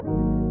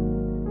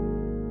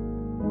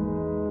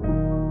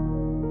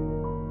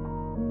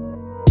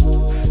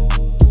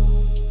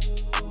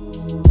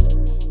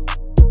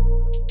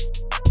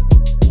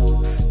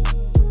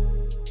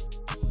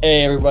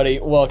Hey everybody,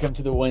 welcome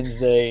to the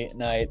Wednesday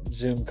night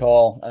Zoom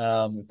call,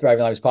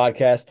 Thriving Lives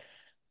podcast.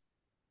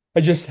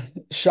 I just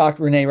shocked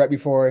Renee right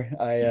before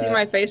You see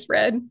my face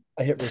red?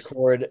 I hit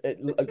record.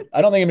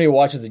 I don't think anybody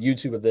watches the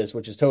YouTube of this,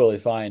 which is totally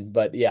fine.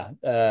 But yeah,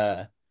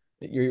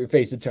 your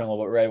face did turn a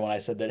little bit red when I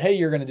said that. Hey,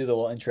 you're going to do the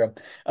little intro.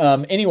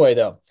 Anyway,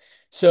 though,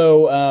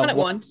 so Not at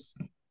once.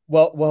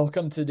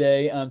 welcome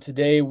today.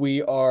 Today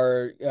we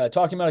are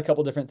talking about a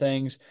couple different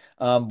things.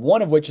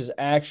 One of which is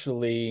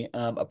actually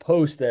a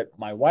post that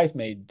my wife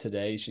made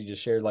today. She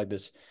just shared like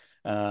this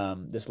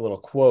little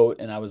quote,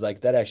 and I was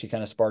like, that actually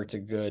kind of sparked a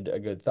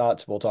good thought.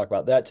 So we'll talk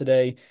about that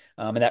today.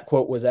 And that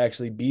quote was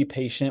actually, "Be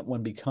patient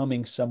when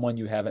becoming someone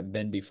you haven't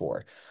been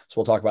before." So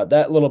we'll talk about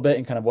that a little bit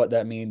and kind of what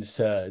that means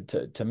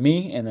to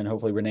me, and then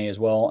hopefully Renee as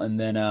well. And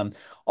then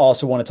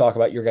also want to talk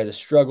about your guys'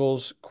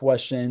 struggles,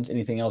 questions,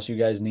 anything else you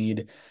guys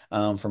need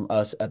from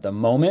us at the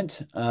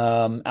moment.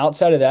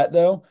 Outside of that,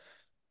 though,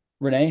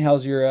 Renee,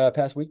 how's your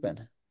past week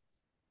been?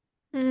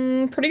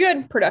 Pretty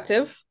good.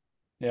 Productive.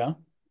 Yeah,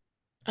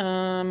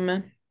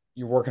 Um,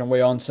 you're working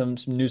away on some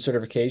new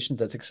certifications.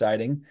 That's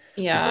exciting.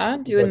 You yeah,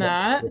 doing both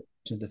have that.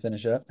 certifications to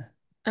finish up.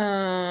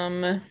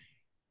 Um,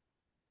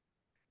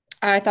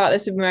 I thought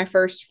this would be my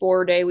first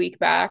 4 day week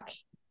back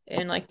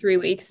in like 3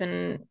 weeks,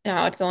 and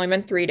now it's only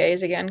been 3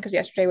 days again because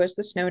yesterday was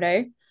the snow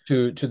day.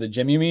 To the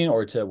gym, you mean,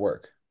 or to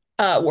work?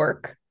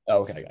 Work. Oh,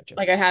 okay, I got you.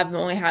 Like I have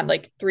only had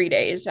like 3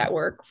 days at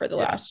work for the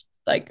Yeah. last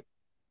like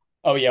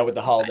Oh yeah, with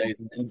the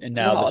holidays and the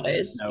now the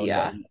holidays. snow and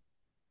Yeah.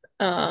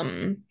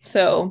 whatnot.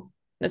 So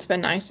it's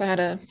been nice. I had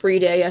a free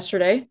day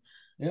yesterday.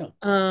 Yeah.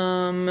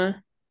 Um,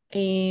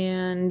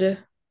 and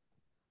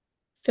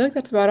feel like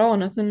that's about all.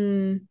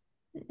 Nothing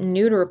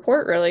new to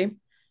report, really.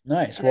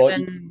 Nice. Other Well,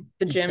 than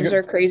the you gyms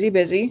are crazy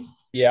busy.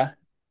 yeah,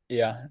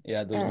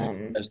 yeah. Those new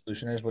Um,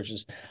 resolutioners, which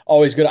is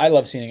always good. I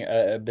love seeing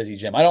a busy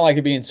gym. I don't like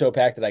it being so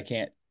packed that I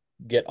can't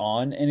get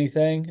on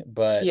anything,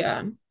 but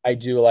yeah. I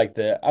like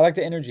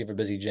the energy of a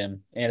busy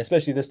gym, and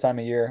especially this time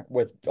of year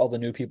with all the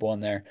new people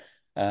in there.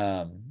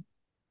 Um,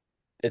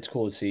 it's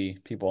cool to see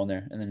people in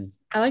there, and then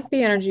I like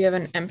the energy of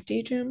an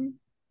empty gym.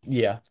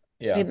 yeah,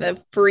 yeah, Like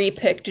the free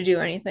pick to do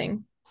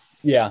anything.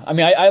 yeah. I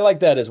mean, I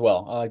like that as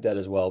well. I like that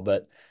as well,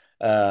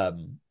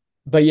 um,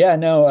 but yeah,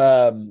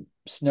 no.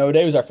 Snow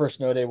day was our first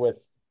snow day with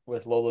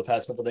Lola the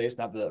past couple days.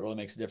 Not that that really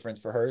makes a difference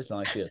for her. It's not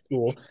like she has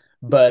school,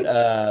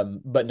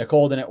 but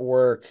Nicole didn't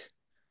work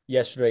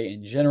yesterday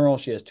in general.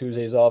 She has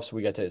Tuesdays off, so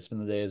we got to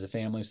spend the day as a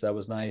family, so that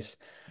was nice.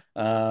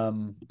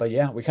 But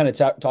yeah, we kind of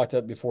talked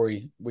up before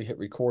we hit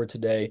record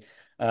today.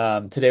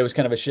 Today was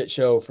kind of a shit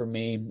show for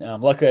me.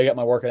 Luckily, I got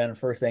my workout in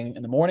first thing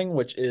in the morning,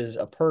 which is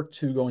a perk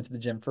to going to the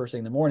gym first thing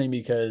in the morning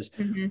because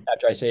Hmm.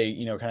 after I say,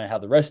 kind of how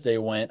the rest of the day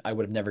went, I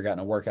would have never gotten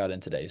a workout in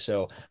today.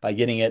 So by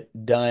getting it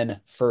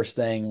done first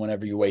thing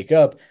whenever you wake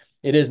up,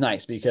 it is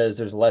nice because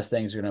there's less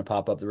things are going to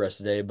pop up the rest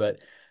of the day.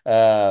 But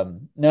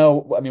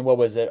no, I mean, what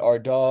was it? Our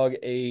dog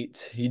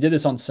ate, he did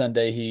this on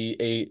Sunday. He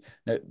ate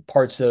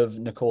parts of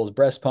Nicole's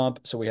breast pump.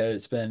 So we had to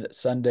spend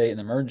Sunday in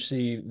the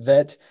emergency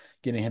vet,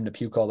 getting him to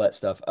puke all that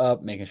stuff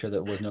up, making sure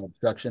there was no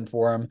obstruction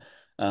for him.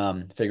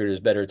 Figured it was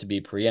better to be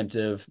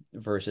preemptive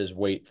versus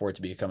wait for it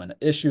to become an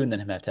issue and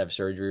then him have to have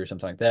surgery or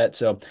something like that.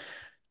 So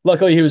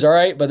luckily he was all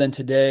right. But then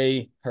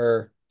today,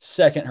 her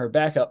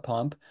backup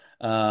pump,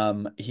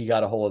 he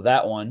got a hold of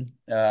that one.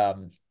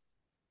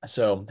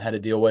 So had to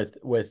deal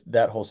with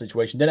that whole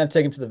situation. Didn't have to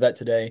take him to the vet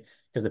today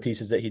because the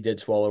pieces that he did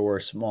swallow were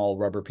small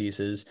rubber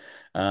pieces.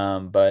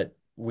 But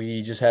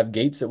we just have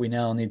gates that we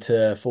now need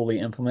to fully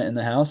implement in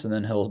the house, and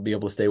then he'll be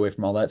able to stay away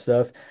from all that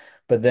stuff.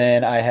 But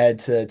then I had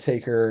to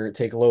take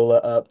Lola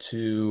up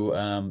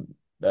to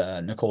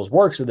Nicole's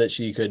work so that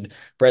she could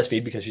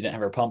breastfeed because she didn't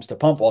have her pumps to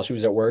pump while she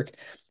was at work,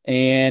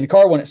 and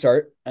car wouldn't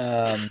start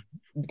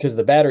because of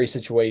the battery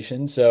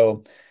situation.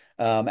 So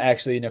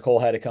actually, Nicole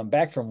had to come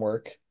back from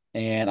work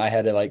and I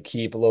had to like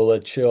keep Lola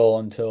chill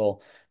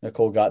until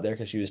Nicole got there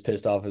because she was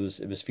pissed off. It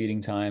was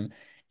feeding time,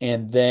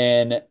 and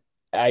then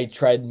I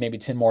tried maybe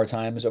 10 more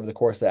times over the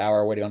course of the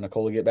hour waiting on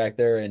Nicole to get back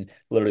there, and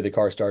literally the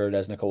car started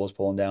as Nicole was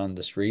pulling down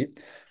the street.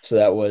 So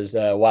that was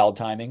wild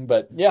timing.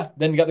 But yeah,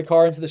 then got the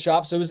car into the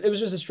shop. So it was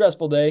just a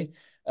stressful day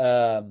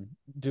um,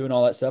 doing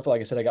all that stuff.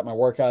 Like I said, I got my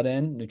workout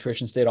in,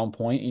 nutrition stayed on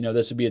point.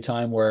 This would be a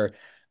time where,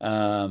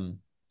 um,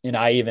 and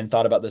I even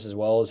thought about this as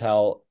well, as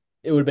how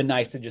it would have been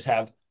nice to just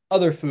have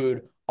other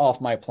food off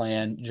my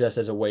plan just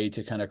as a way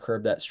to kind of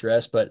curb that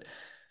stress. But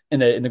in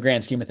the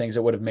grand scheme of things,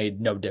 it would have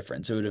made no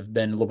difference. It would have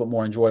been a little bit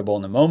more enjoyable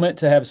in the moment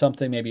to have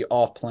something maybe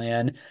off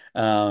plan,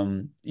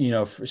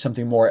 for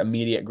something more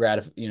immediate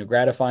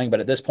gratifying. But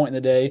at this point in the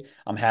day,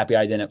 I'm happy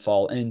I didn't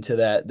fall into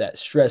that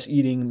stress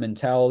eating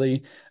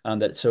mentality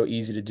that's so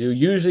easy to do.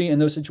 Usually in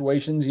those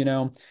situations,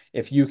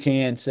 if you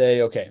can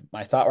say, okay,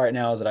 my thought right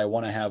now is that I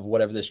want to have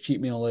whatever this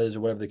cheat meal is or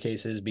whatever the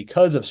case is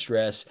because of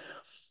stress,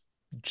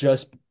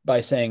 just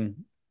by saying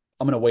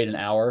I'm going to wait an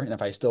hour, and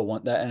if I still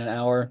want that in an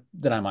hour,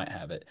 then I might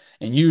have it.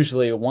 And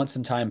usually, once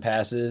some time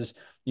passes,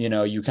 you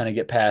kind of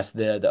get past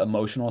the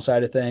emotional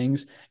side of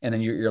things, and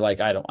then you're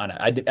like, I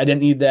didn't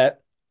need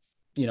that.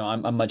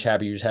 I'm much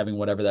happier just having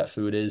whatever that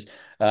food is.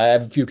 I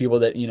have a few people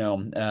that,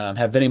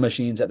 have vending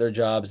machines at their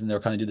jobs and they'll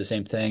kind of do the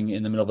same thing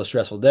in the middle of a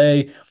stressful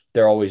day.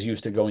 They're always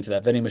used to going to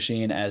that vending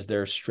machine as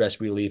their stress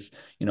relief,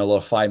 a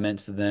little 5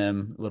 minutes to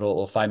them,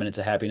 little 5 minutes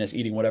of happiness,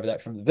 eating whatever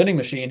that from the vending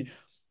machine.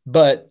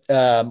 But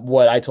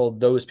what I told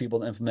those people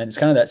to implement is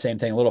kind of that same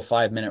thing, a little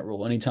 5 minute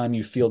rule. Anytime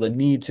you feel the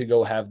need to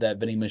go have that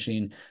vending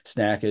machine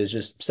snack, is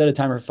just set a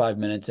timer for 5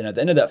 minutes. And at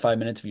the end of that 5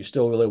 minutes, if you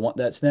still really want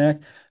that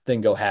snack, then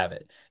go have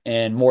it.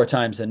 And more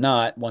times than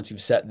not, once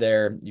you've sat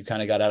there, you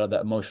kind of got out of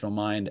that emotional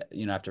mind,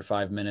 after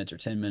 5 minutes or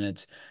 10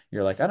 minutes,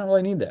 you're like, I don't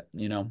really need that,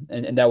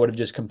 and that would have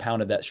just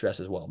compounded that stress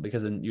as well,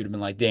 because then you'd have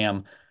been like,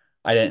 damn,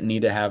 I didn't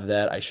need to have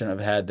that. I shouldn't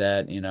have had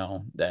that,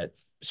 that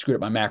screwed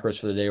up my macros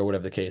for the day or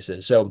whatever the case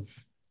is. So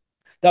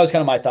that was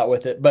kind of my thought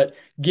with it. But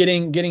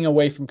getting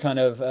away from kind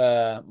of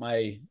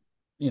my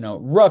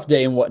rough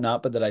day and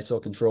whatnot, but that I still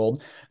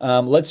controlled.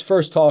 Let's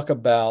first talk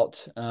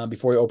about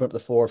before we open up the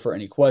floor for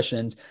any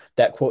questions,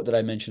 that quote that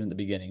I mentioned at the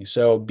beginning.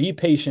 So be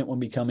patient when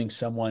becoming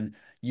someone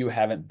you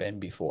haven't been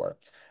before.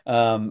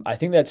 I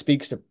think that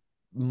speaks to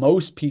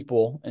most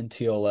people in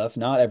TLF,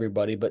 not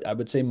everybody, but I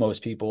would say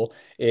most people,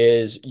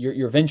 is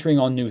you're venturing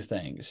on new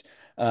things.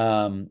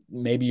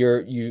 Maybe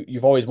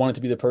you've always wanted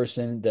to be the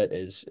person that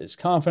is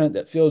confident,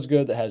 that feels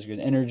good, that has good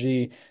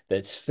energy,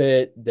 that's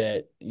fit,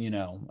 that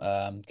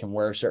can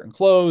wear certain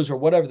clothes or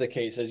whatever the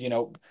case is.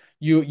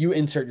 You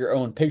insert your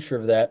own picture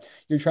of that.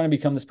 You're trying to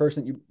become this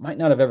person you might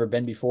not have ever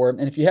been before,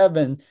 and if you have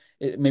been,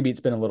 maybe it's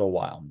been a little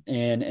while.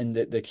 And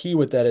the key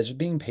with that is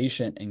being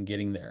patient and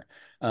getting there.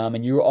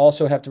 And you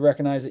also have to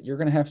recognize that you're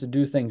going to have to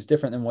do things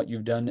different than what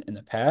you've done in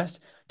the past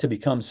to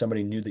become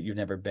somebody new that you've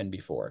never been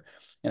before.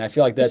 And I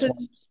feel like This that's one.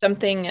 is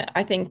something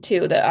I think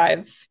too that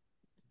I've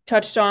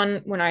touched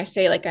on when I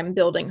say like I'm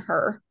building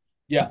her.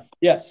 Yeah.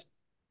 Yes.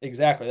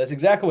 Exactly. That's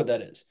exactly what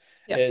that is.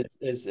 Yep.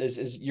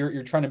 Is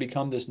you're trying to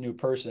become this new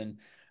person.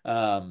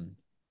 Um,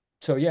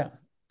 so yeah.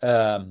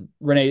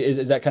 Renee,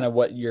 is that kind of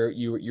what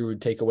you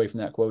would take away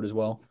from that quote as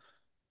well?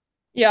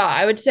 Yeah,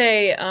 I would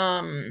say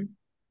I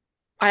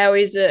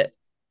always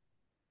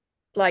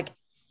like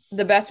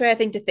the best way I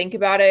think to think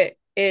about it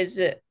is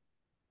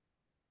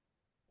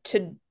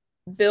to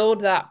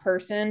build that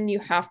person, you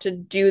have to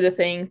do the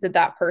things that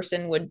that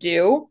person would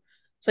do.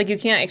 It's like you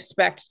can't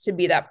expect to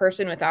be that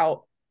person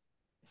without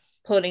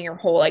putting your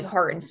whole like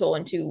heart and soul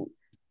into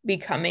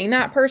becoming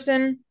that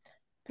person.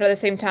 But at the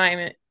same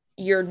time,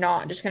 you're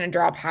not just going to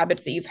drop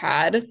habits that you've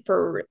had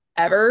forever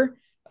Mhm.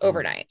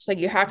 overnight. It's like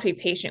you have to be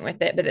patient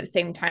with it, but at the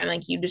same time,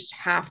 like you just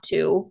have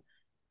to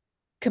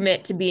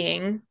commit to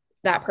being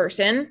that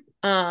person.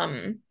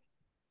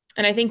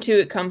 And I think too,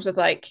 it comes with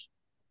like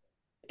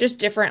just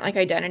different like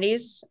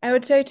identities, I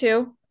would say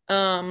too.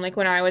 Like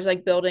when I was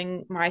like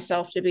building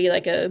myself to be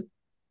like a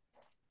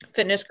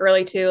fitness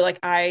girly too, like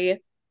I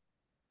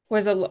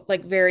was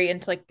like very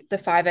into like the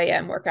 5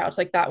 a.m. workouts.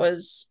 Like that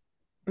was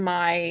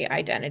my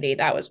identity.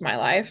 That was my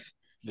life.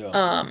 Yeah.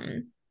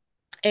 Um,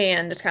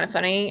 and it's kind of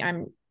funny.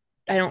 I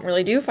don't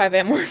really do 5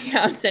 a.m.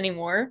 workouts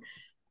anymore.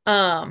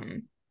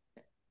 Um,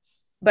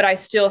 but I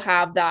still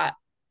have that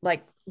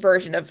like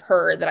version of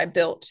her that I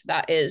built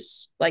that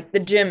is like the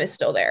gym is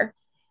still there.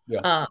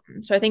 Yeah.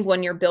 So I think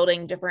when you're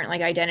building different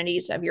like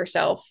identities of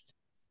yourself,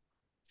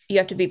 you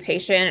have to be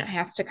patient. It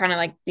has to kind of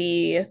like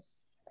be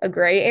a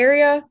gray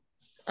area.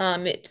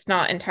 It's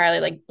not entirely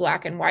like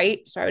black and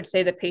white. So I would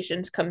say the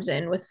patience comes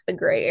in with the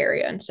gray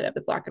area instead of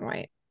the black and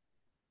white.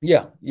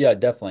 Yeah, yeah,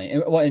 definitely.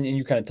 And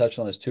you kind of touched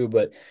on this too,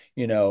 but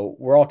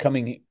we're all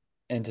coming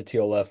into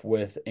TLF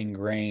with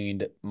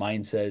ingrained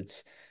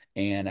mindsets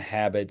and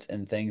habits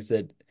and things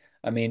that,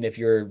 I mean, if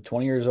you're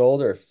 20 years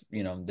old, or if,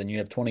 then you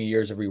have 20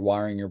 years of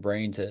rewiring your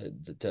brain to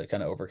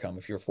kind of overcome.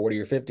 If you're 40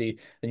 or 50,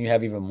 then you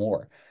have even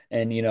more.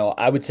 And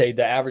I would say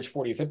the average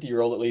 40 or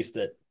 50-year-old, at least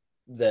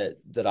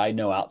that I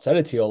know outside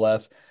of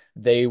TLF,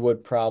 they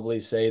would probably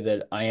say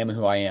that I am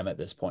who I am at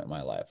this point in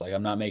my life. Like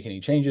I'm not making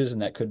any changes,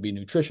 and that could be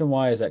nutrition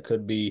wise, that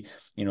could be,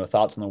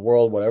 thoughts in the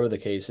world, whatever the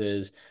case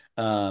is.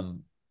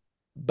 Um,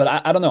 but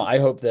I don't know. I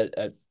hope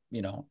that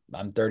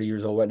I'm 30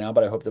 years old right now,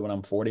 but I hope that when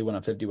I'm 40, when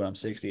I'm 50, when I'm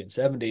 60 and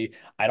 70,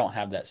 I don't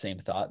have that same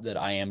thought that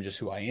I am just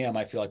who I am.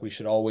 I feel like we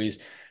should always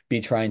be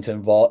trying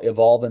to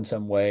evolve in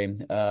some way,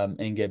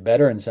 and get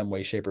better in some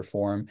way, shape, or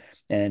form.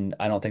 And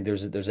I don't think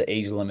there's an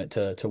age limit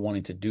to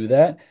wanting to do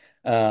that.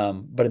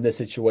 But in this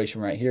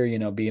situation right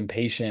here, being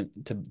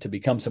patient to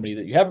become somebody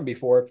that you haven't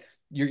before,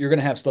 you're going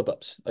to have slip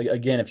ups.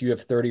 Again, if you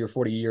have 30 or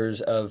 40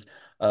 years of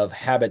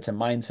habits and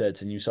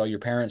mindsets, and you saw your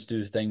parents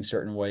do things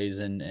certain ways,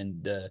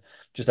 and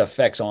just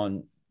effects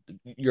on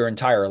your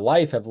entire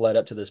life have led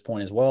up to this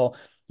point as well,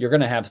 you're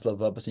going to have slip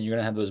ups and you're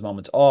going to have those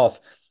moments off.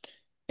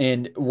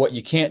 And what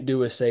you can't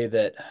do is say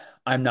that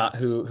I'm not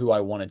who I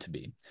wanted to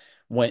be.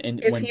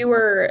 If When you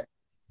were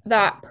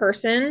that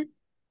person,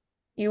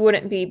 you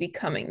wouldn't be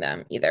becoming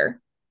them either.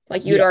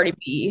 Like you would Yeah, already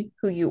be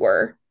who you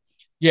were.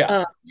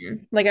 yeah,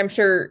 Um, like I'm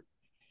sure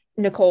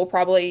Nicole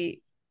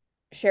probably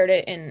shared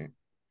it in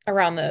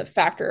around the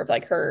factor of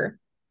like her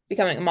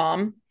becoming a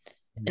mom.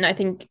 And I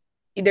think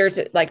there's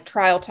like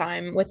trial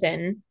time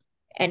within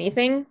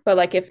anything. But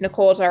like if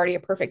Nicole is already a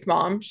perfect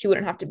mom, she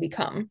wouldn't have to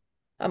become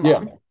a Yeah.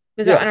 mom.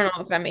 Does that, Yeah. I don't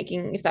know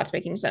if that's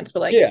making sense, but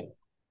like Yeah.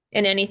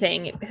 in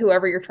anything,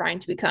 whoever you're trying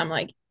to become,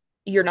 like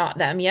you're not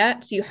them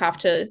yet. So you have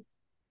to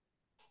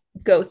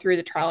go through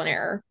the trial and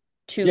error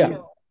Yeah.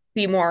 to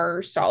be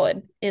more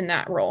solid in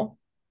that role.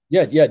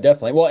 Yeah, yeah,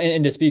 definitely. Well,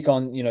 and to speak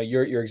on,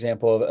 your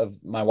example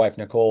of my wife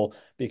Nicole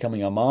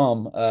becoming a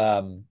mom,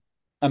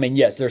 I mean,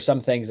 yes, there's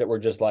some things that were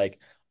just like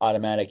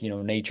automatic,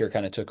 nature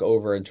kind of took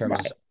over in terms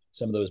of Right.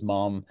 some of those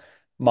mom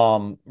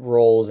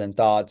roles and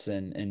thoughts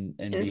and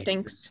behaviors,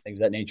 Instincts. things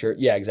of that nature.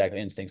 Yeah, exactly.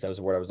 Instincts, that was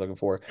the word I was looking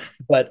for.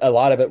 But a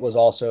lot of it was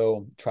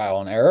also trial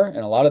and error, and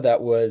a lot of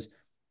that was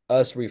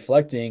us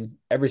reflecting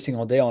every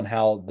single day on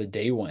how the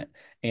day went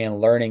and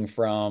learning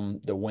from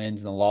the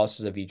wins and the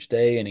losses of each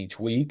day and each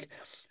week.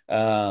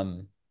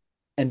 Um,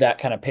 and that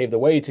kind of paved the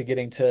way to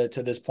getting to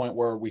this point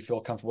where we feel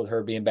comfortable with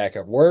her being back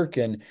at work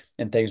and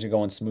things are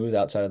going smooth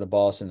outside of the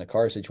boss and the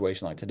car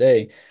situation like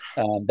today.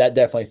 That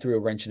definitely threw a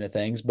wrench into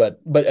things.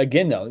 But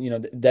again,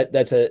 though,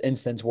 that's an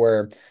instance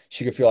where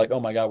she could feel like,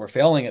 oh my God, we're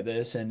failing at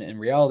this. And in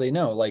reality,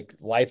 no, like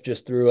life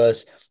just threw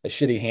us a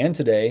shitty hand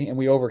today and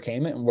we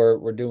overcame it and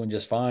we're doing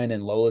just fine.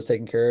 And Lola's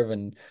taken care of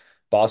and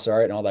boss all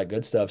right and all that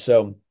good stuff.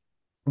 So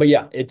but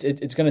yeah,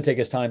 it's going to take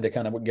us time to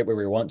kind of get where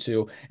we want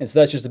to. And so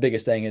that's just the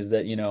biggest thing is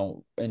that,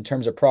 in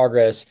terms of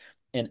progress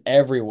in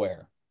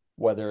everywhere,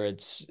 whether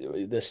it's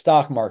the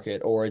stock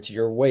market or it's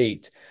your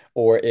weight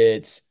or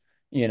it's,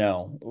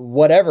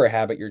 whatever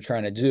habit you're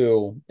trying to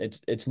do,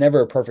 it's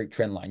never a perfect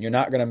trend line. You're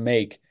not going to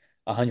make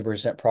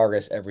 100%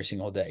 progress every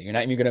single day. You're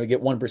not even going to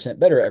get 1%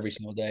 better every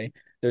single day.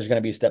 There's going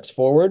to be steps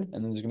forward and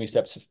then there's going to be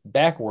steps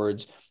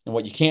backwards. And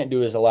what you can't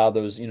do is allow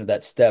those,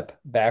 that step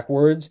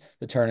backwards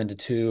to turn into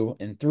two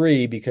and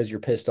three because you're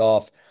pissed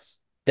off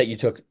that you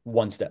took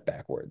one step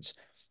backwards.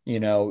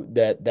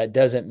 That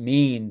doesn't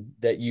mean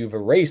that you've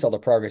erased all the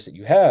progress that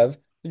you have.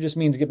 It just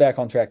means get back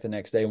on track the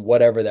next day,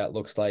 whatever that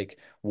looks like,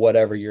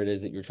 whatever year it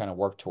is that you're trying to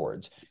work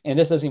towards. And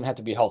this doesn't even have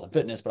to be health and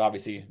fitness, but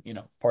obviously,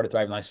 part of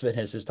Thrive Nice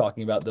Fitness is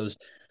talking about those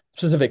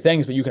specific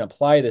things, but you can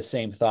apply the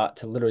same thought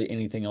to literally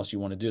anything else you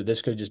want to do.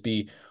 This could just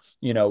be,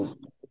 you know,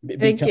 I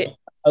think become it,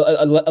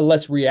 a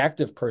less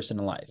reactive person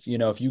in life.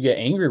 If you get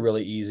angry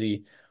really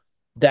easy,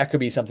 that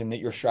could be something that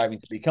you're striving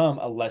to become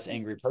a less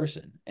angry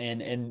person.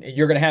 And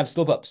you're going to have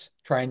slip ups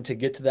trying to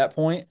get to that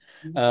point.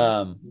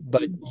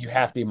 But you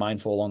have to be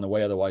mindful along the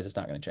way. Otherwise, it's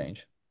not going to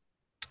change.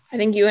 I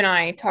think you and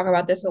I talk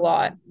about this a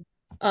lot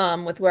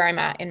with where I'm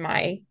at in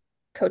my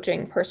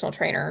coaching personal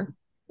trainer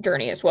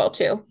journey as well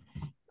too.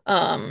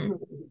 Um,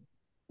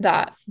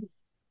 that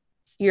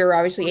you're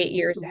obviously 8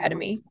 years ahead of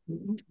me.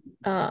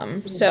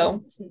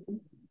 So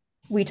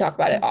we talk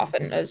about it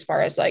often as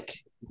far as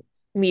like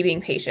me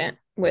being patient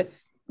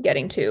with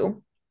getting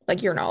to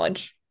like your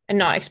knowledge and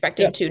not Yeah.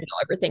 expecting to know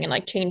everything and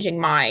like changing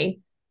my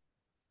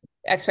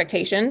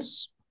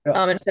expectations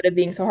Yeah. instead of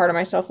being so hard on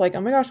myself like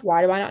oh my gosh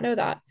why do I not know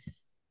that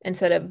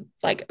instead of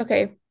like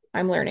okay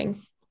I'm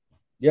learning.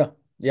 Yeah.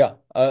 Yeah.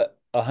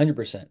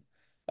 100%.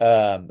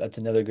 That's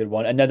another good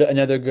one.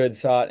 Another good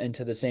thought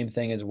into the same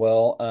thing as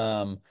well.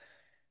 Um,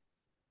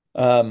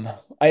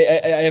 I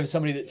have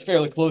somebody that's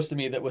fairly close to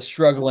me that was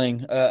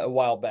struggling a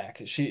while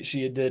back.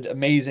 She did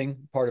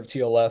amazing part of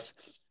TLF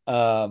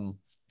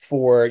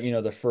for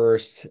the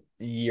first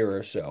year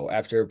or so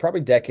after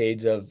probably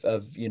decades of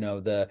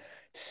the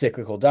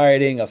cyclical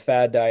dieting, of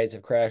fad diets,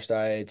 of crash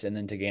diets, and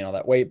then to gain all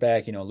that weight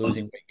back,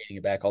 losing weight, gaining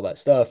it back, all that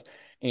stuff.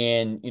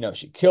 And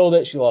she killed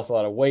it. She lost a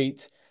lot of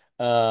weight.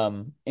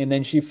 And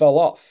then she fell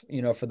off,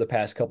 for the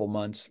past couple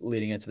months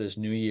leading into this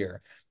new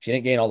year. She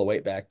didn't gain all the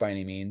weight back by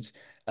any means.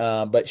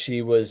 But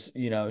she was,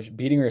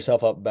 beating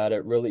herself up about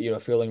it, really,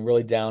 feeling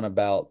really down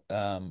about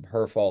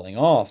her falling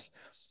off.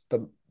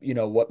 But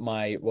what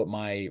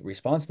my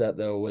response to that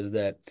though was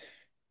that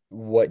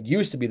what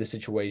used to be the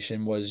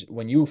situation was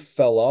when you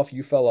fell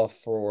off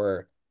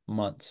for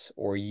months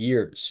or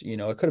years.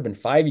 It could have been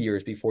 5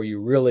 years before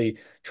you really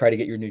try to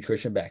get your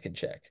nutrition back in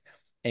check.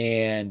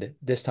 And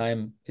this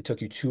time it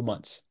took you 2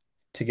 months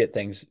to get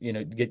things,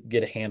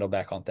 get a handle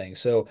back on things.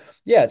 So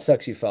yeah, it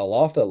sucks you fell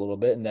off a little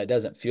bit and that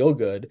doesn't feel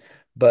good.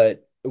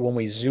 But when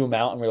we zoom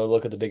out and really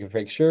look at the bigger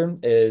picture,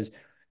 is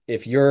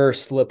if your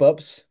slip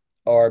ups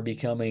are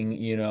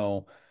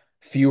becoming,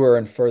 fewer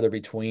and further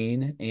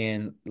between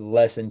and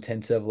less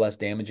intensive, less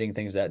damaging,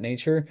 things of that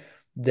nature,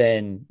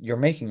 then you're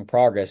making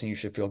progress and you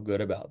should feel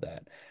good about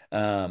that.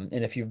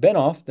 And if you've been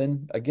off,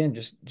 then again,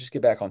 just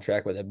get back on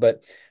track with it.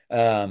 But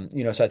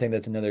so I think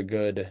that's another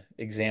good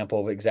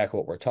example of exactly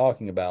what we're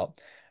talking about.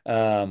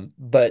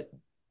 But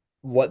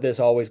what this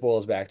always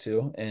boils back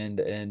to, and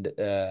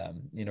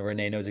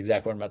Renee knows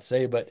exactly what I'm about to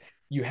say, but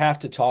you have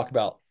to talk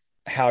about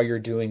how you're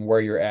doing, where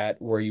you're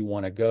at, where you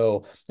want to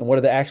go, and what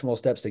are the actionable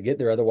steps to get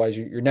there. Otherwise,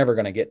 you're never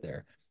going to get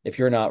there if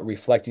you're not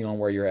reflecting on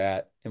where you're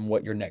at and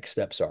what your next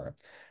steps are.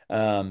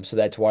 So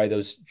that's why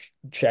those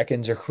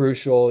check-ins are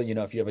crucial.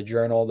 If you have a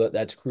journal,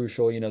 that's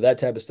crucial. That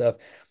type of stuff.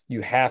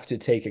 You have to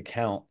take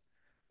account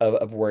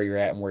of where you're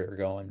at and where you're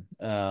going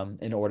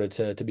in order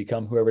to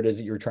become whoever it is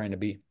that you're trying to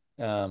be.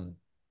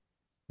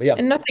 But yeah,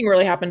 And nothing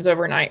really happens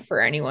overnight for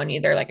anyone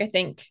either. Like I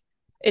think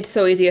it's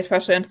so easy,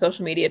 especially on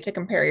social media, to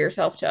compare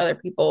yourself to other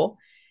people,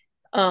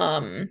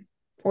 um,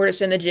 or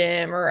just in the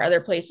gym or other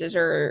places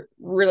or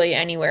really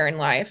anywhere in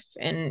life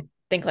and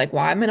think like,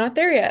 why am I not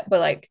there yet? But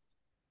like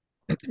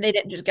they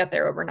didn't just get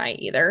there overnight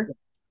either.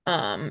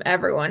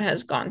 Everyone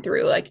has gone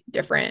through like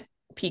different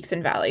peaks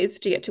and valleys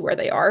to get to where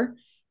they are.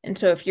 And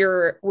so if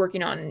you're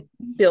working on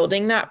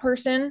building that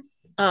person,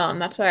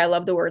 that's why I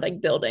love the word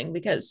like building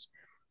because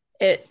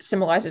it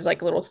symbolizes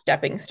like little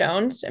stepping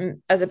stones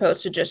and as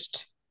opposed to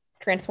just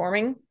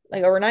transforming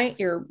like overnight,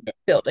 you're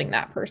building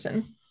that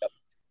person.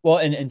 well,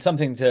 and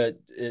something to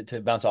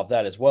bounce off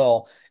that as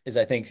well is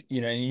I think,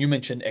 and you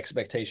mentioned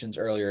expectations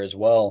earlier as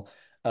well.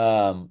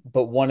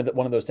 But one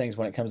of those things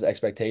when it comes to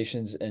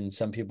expectations, and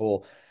some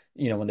people,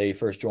 when they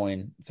first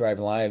join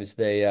Thriving Lives,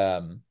 they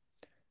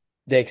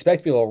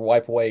expect people to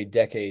wipe away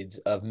decades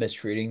of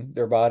mistreating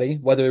their body,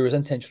 whether it was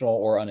intentional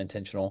or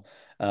unintentional.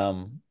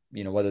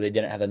 Whether they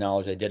didn't have the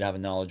knowledge, they did have the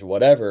knowledge,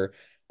 whatever.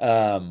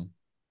 Um,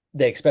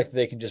 they expect that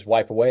they can just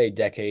wipe away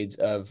decades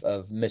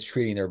of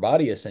mistreating their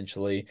body,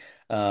 essentially,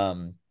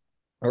 or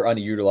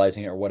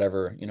underutilizing it, or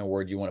whatever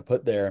word you want to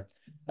put there.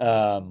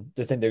 To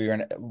think that you're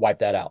going to wipe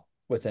that out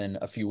within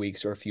a few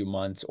weeks or a few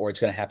months, or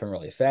it's going to happen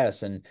really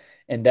fast. And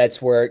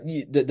that's where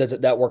does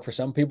that work for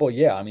some people?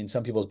 Yeah, I mean,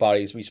 some people's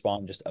bodies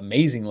respond just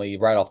amazingly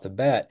right off the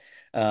bat,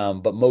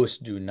 but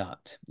most do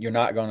not. You're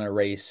not going to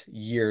erase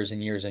years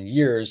and years and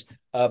years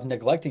of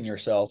neglecting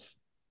yourself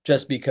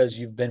just because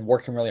you've been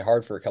working really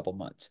hard for a couple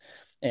months.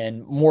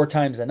 And more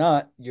times than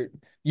not,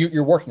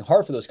 you're working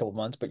hard for those couple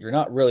months, but you're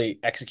not really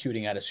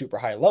executing at a super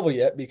high level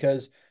yet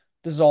because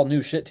this is all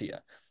new shit to you.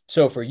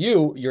 So for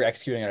you, you're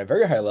executing at a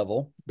very high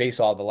level based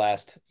off the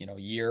last,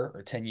 year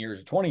or 10 years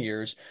or 20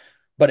 years.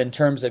 But in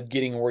terms of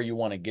getting where you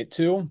want to get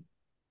to,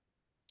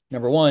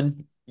 number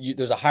one,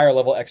 there's a higher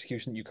level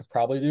execution that you could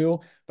probably do.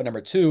 But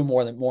number two,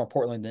 more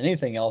importantly than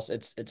anything else,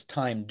 it's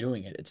time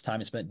doing it. It's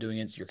time spent doing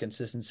it. It's your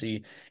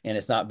consistency, and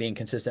it's not being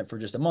consistent for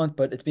just a month,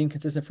 but it's being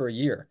consistent for a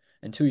year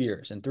and 2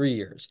 years and 3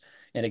 years.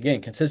 And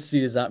again, consistency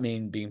does not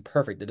mean being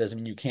perfect. It doesn't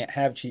mean you can't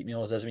have cheat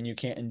meals. It doesn't mean you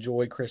can't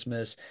enjoy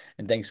Christmas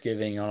and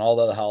Thanksgiving and all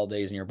the other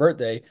holidays and your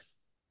birthday,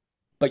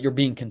 but you're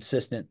being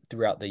consistent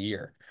throughout the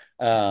year.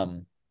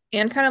 Um,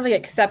 And kind of like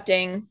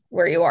accepting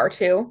where you are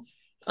too.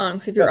 So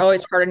if you're yeah,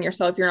 always hard on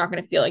yourself, you're not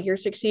going to feel like you're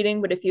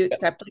succeeding. But if you yes,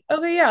 accept, like,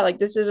 okay, yeah, like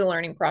this is a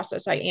learning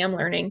process. I am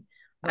learning.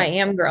 I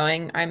yeah, am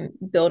growing. I'm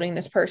building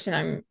this person.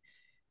 I'm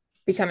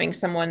becoming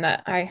someone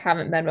that I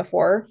haven't been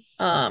before.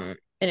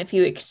 And if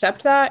you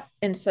accept that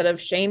instead of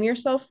shame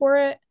yourself for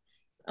it,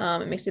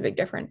 it makes a big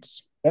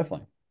difference.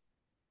 definitely.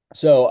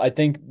 So I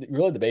think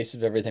really the basis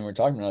of everything we're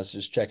talking about is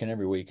just checking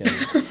every week, and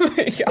Oh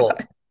my we'll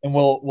God.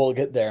 we'll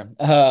get there.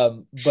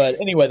 But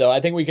anyway, though, I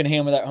think we can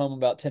hammer that home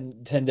about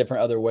 10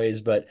 different other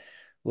ways. But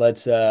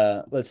let's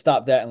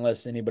stop that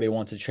unless anybody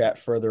wants to chat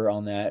further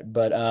on that.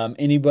 But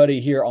anybody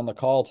here on the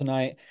call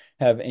tonight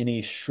have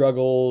any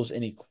struggles,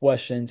 any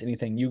questions,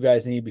 anything you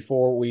guys need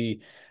before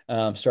we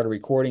start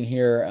recording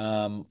here?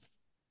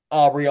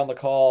 Aubrey on the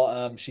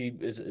call. She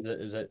is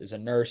a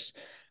nurse,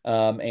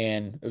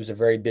 and it was a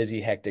very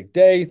busy, hectic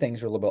day.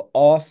 Things were a little bit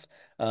off.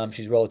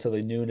 She's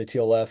relatively new to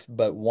TLF,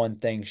 but one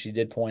thing she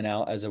did point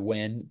out as a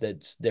win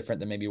that's different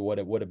than maybe what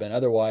it would have been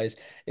otherwise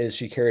is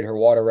she carried her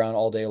water around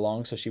all day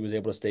long, so she was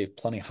able to stay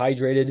plenty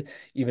hydrated,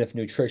 even if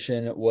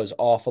nutrition was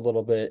off a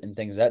little bit and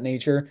things of that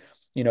nature.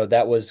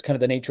 That was kind of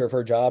the nature of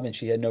her job, and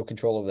she had no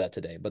control over that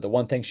today. But the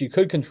one thing she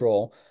could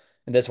control,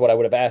 and that's what I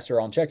would have asked her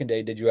on check-in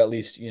day. Did you at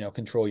least,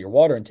 control your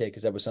water intake?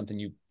 Because that was something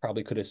you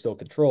probably could have still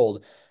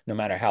controlled no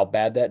matter how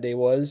bad that day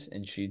was.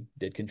 And she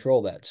did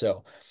control that.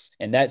 So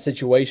in that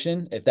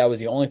situation, if that was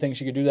the only thing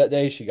she could do that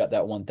day, she got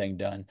that one thing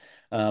done.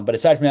 But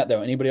aside from that,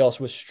 though, anybody else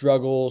with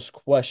struggles,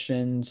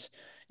 questions,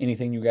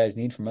 anything you guys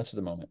need from us at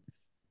the moment?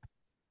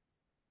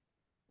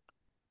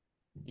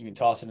 You can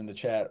toss it in the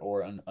chat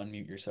or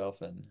unmute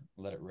yourself and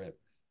let it rip.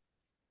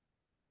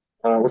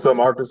 What's up,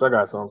 Marcus? I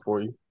got something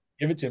for you.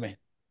 Give it to me.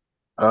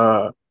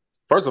 Uh,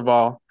 First of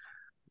all,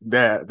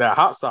 that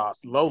hot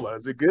sauce, Lola,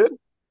 is it good?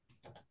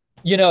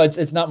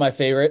 It's not my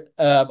favorite.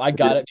 I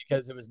got it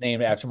because it was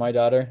named after my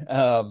daughter.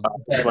 But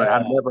But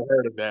I never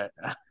heard of that.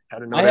 I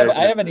didn't know I they have were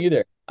I good. haven't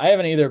either. I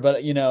haven't either,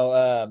 but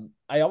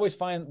I always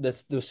find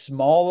those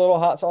small little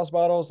hot sauce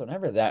bottles are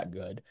never that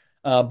good.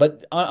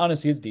 But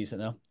honestly, it's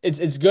decent though.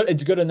 It's good.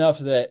 It's good enough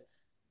that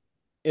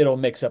it'll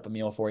mix up a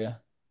meal for you.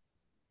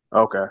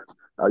 Okay.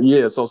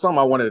 Yeah, so something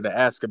I wanted to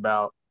ask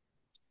about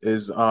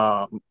is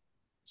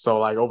so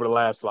like over the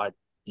last like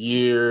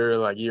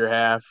year and a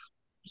half,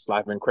 just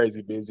life been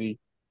crazy busy.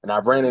 And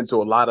I've ran into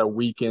a lot of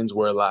weekends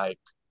where like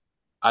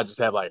I just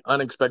have like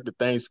unexpected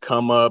things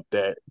come up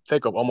that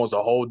take up almost a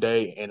whole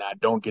day and I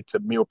don't get to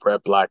meal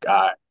prep like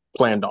I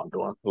planned on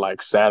doing.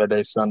 Like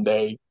Saturday,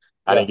 Sunday,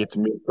 I Yeah, didn't get to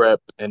meal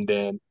prep and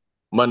then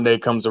Monday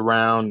comes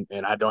around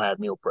and I don't have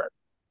meal prep.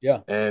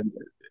 yeah, And,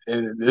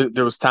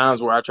 there was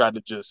times where I tried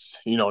to just,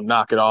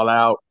 knock it all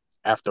out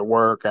after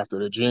work, after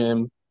the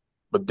gym,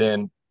 but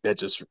then that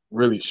just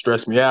really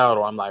stressed me out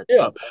or I'm like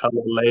yeah. up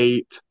hella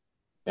late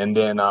and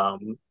then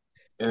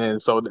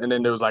and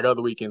then there was like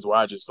other weekends where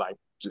I just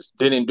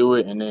didn't do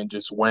it and then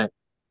just went,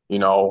 you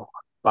know,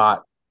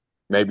 bought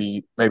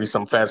maybe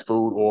some fast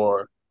food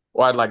or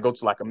I'd like go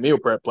to like a meal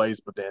prep place,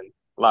 but then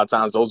a lot of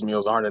times those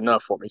meals aren't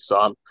enough for me.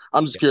 So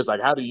I'm just curious,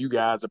 like how do you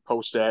guys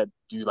approach that?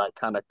 Do you like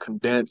kind of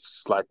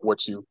condense like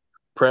what you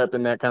prep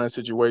in that kind of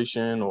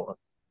situation or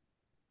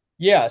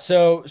Yeah.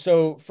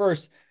 So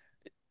first,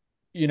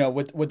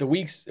 with the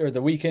weeks or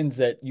the weekends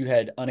that you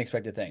had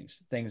unexpected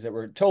things that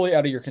were totally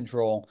out of your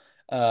control,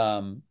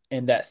 and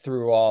that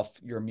threw off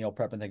your meal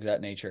prep and things of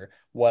that nature.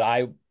 What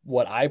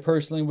I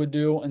personally would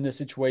do in this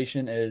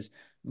situation is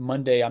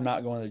Monday, I'm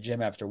not going to the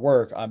gym after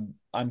work.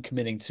 I'm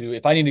committing to,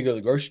 if I need to go to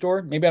the grocery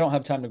store, maybe I don't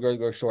have time to go to the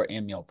grocery store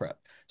and meal prep.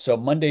 So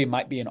Monday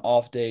might be an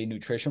off day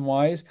nutrition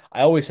wise.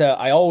 I always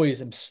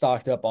am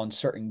stocked up on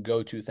certain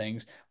go-to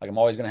things. Like I'm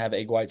always going to have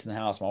egg whites in the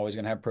house. I'm always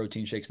going to have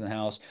protein shakes in the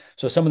house.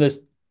 So some of this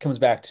comes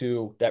back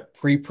to that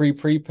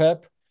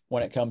pre-prep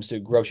when it comes to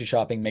grocery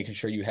shopping, making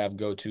sure you have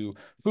go-to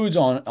foods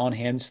on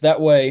hand. So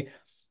that way,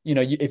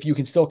 if you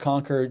can still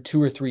conquer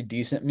 2 or 3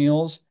 decent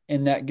meals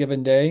in that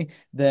given day,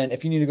 then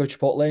if you need to go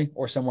Chipotle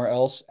or somewhere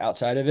else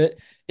outside of it,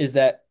 is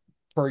that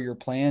per your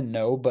plan?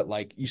 No, but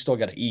like you still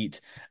got to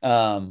eat.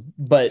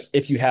 But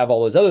if you have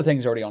all those other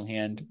things already on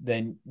hand,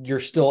 then you're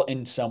still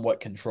in somewhat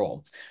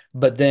control.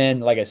 But then,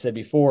 like I said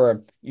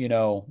before,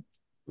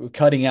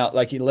 cutting out,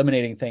 like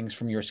eliminating things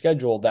from your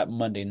schedule that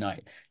Monday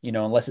night,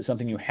 unless it's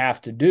something you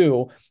have to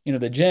do.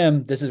 The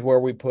gym, this is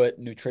where we put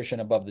nutrition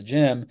above the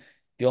gym.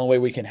 The only way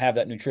we can have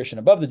that nutrition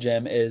above the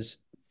gym is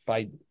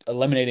by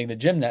eliminating the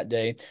gym that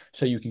day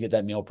so you can get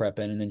that meal prep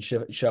in and then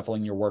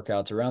shuffling your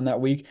workouts around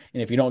that week.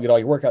 And if you don't get all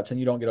your workouts in,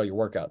 you don't get all your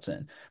workouts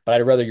in. But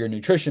I'd rather your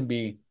nutrition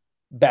be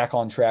back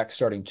on track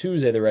starting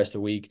Tuesday the rest of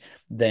the week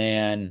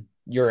than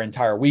your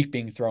entire week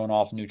being thrown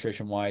off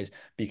nutrition wise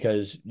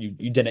because you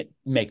didn't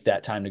make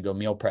that time to go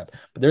meal prep.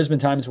 But there's been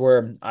times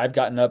where I've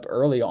gotten up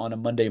early on a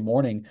Monday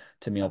morning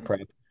to meal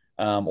prep,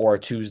 or a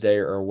Tuesday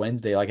or a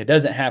Wednesday. Like it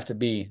doesn't have to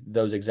be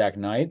those exact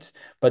nights.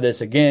 But this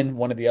again,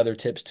 one of the other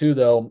tips too,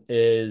 though,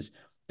 is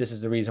this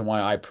is the reason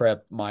why I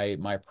prep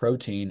my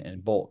protein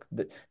in bulk.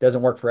 That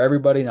doesn't work for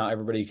everybody. Not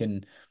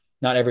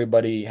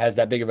everybody has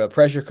that big of a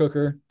pressure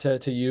cooker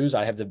to use.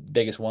 I have the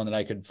biggest one that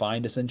I could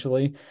find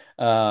essentially.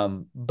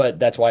 But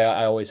that's why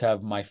I always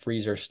have my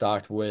freezer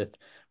stocked with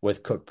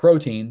cooked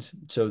proteins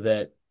so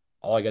that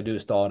all I got to do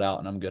is thaw it out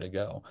and I'm good to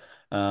go.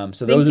 So I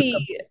think those are the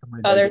some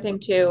ways I other do. thing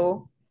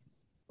too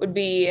would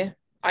be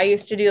I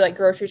used to do like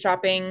grocery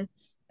shopping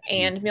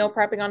and meal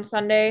prepping on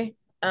Sunday.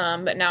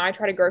 But now I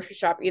try to grocery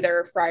shop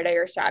either Friday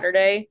or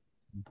Saturday.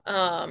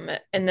 And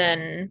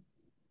then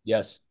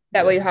Yes.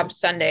 that way Yes. you have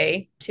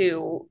Sunday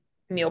to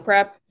meal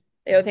prep.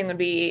 The other thing would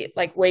be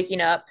like waking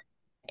up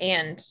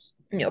and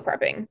meal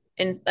prepping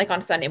and like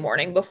on Sunday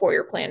morning before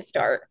your plans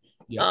start.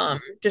 Yep.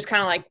 Just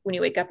kind of like when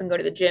you wake up and go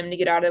to the gym to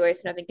get out of the way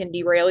so nothing can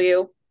derail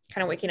you,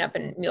 kind of waking up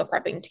and meal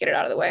prepping to get it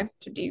out of the way.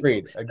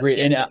 Agreed. So it Agreed.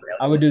 can't And derail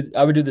I would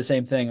you. do the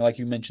same thing, like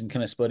you mentioned,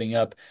 kind of splitting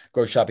up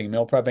grocery shopping,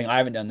 meal prepping. I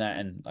haven't done that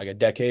in like a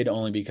decade,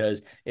 only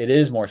because it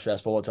is more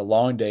stressful. It's a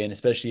long day, and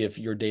especially if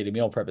your day to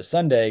meal prep is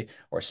Sunday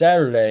or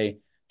Saturday,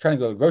 trying to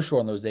go to the grocery store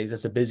on those days,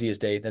 that's the busiest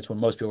day. That's when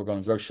most people are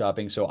going grocery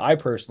shopping. So I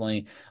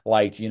personally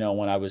liked,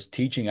 when I was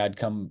teaching, I'd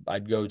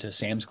go to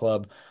Sam's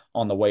Club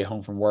on the way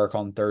home from work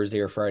on Thursday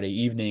or Friday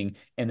evening,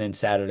 and then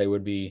Saturday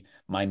would be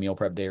my meal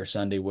prep day, or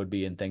Sunday would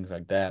be, and things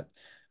like that.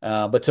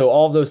 But so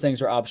all of those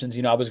things are options.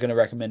 I was going to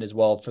recommend as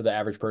well for the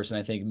average person.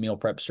 I think meal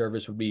prep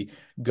service would be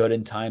good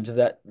in times of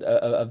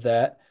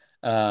that.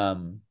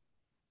 Um,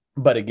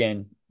 but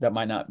again, that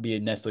might not be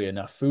necessarily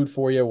enough food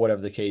for you,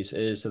 whatever the case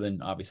is. So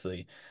then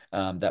obviously,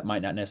 that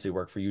might not necessarily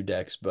work for you,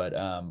 Dex. But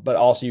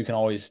also you can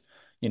always,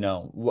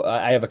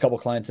 I have a couple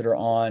clients that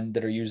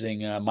are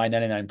using My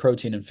 99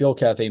 protein and Fuel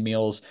Cafe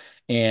meals,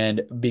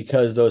 and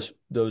because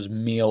those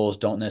meals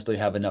don't necessarily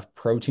have enough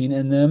protein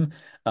in them,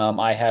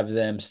 I have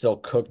them still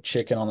cook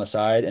chicken on the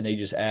side, and they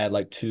just add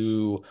like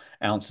 2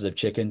 ounces of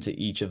chicken to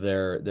each of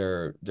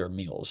their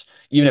meals,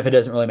 even if it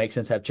doesn't really make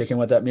sense to have chicken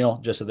with that meal,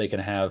 just so they can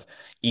have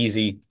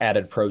easy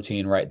added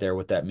protein right there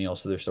with that meal,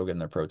 so they're still getting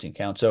their protein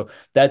count. So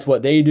that's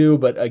what they do.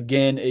 But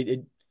again,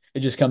 it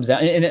just comes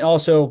down, and it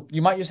also,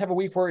 you might just have a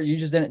week where you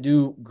just didn't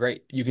do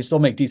great. You can still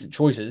make decent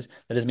choices.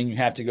 That doesn't mean you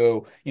have to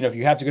go. If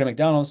you have to go to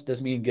McDonald's,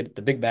 doesn't mean get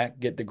the Big Mac,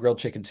 get the grilled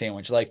chicken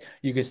sandwich. Like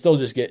you can still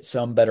just get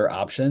some better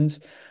options.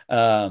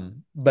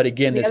 But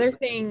again, The this. other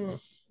thing,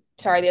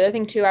 sorry, the other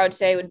thing too, I would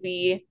say would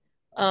be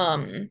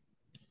um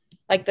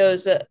like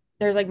those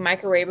there's like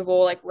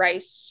microwavable like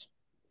rice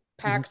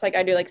Mhm. packs. Like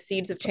I do like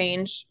seeds of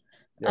change.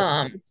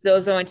 Yep.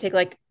 Those only take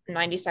like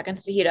 90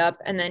 seconds to heat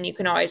up, and then you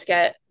can always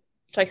get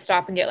to like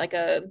stop and get like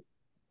a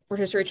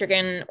rotisserie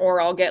chicken, or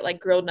I'll get like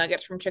grilled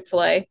nuggets from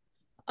Chick-fil-A.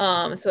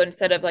 So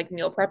instead of like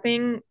meal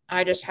prepping,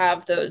 I just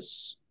have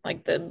those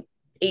like the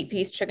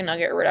 8-piece chicken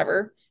nugget or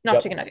whatever, not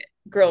Yep. chicken nugget,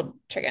 grilled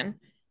chicken.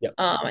 Yep.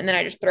 And then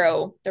I just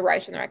throw the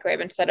rice in the microwave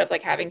instead of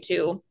like having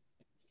to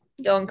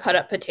go and cut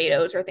up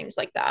potatoes or things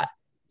like that.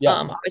 Yep.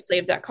 Obviously,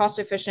 is that cost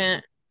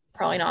efficient?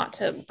 Probably not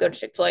to go to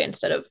Chick-fil-A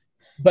instead of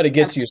but it have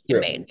gets you chicken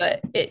through. made,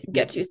 but it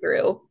gets you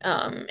through.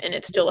 And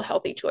it's still a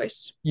healthy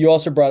choice. You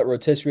also brought up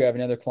rotisserie. I have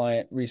another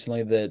client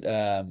recently that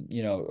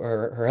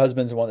her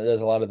husband's the one that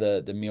does a lot of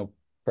the meal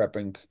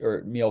prepping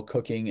or meal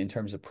cooking in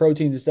terms of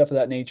proteins and stuff of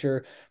that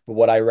nature. But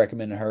what I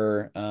recommended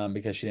her,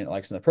 because she didn't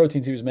like some of the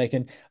proteins he was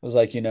making, was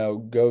like,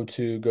 go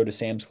to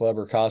Sam's Club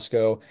or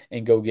Costco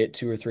and go get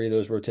two or three of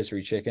those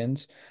rotisserie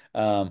chickens.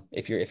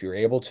 If you're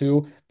able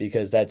to,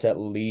 because that's at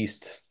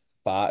least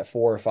 4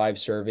 or 5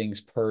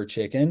 servings per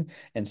chicken.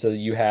 And so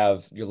you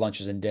have your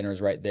lunches and dinners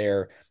right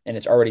there, and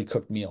it's already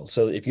cooked meals.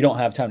 So if you don't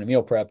have time to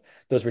meal prep,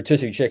 those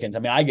rotisserie chickens, I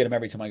mean, I get them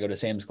every time I go to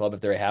Sam's Club if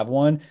they have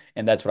one,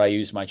 and that's what I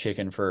use my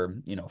chicken for,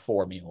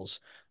 4 meals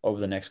over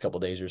the next couple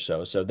of days or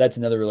so. So that's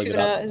another really good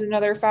Tuna option. is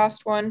another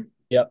fast one.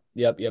 Yep,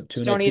 yep, yep.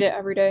 Just Tuna, don't eat it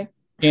every day.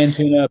 canned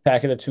tuna,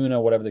 packet of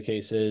tuna, whatever the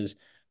case is.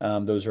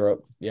 Those are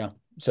yeah.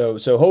 So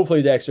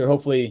hopefully, Dexter,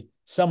 hopefully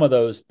some of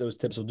those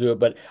tips will do it.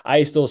 But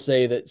I still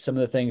say that some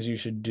of the things you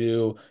should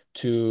do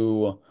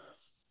to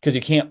because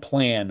you can't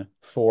plan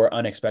for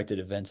unexpected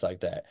events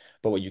like that.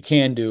 But what you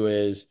can do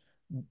is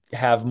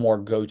have more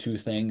go-to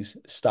things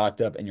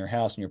stocked up in your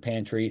house, in your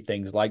pantry,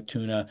 things like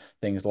tuna,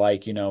 things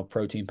like,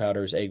 protein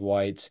powders, egg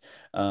whites,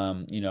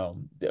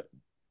 the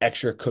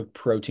extra cooked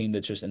protein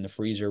that's just in the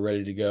freezer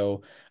ready to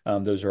go.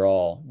 Those are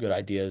all good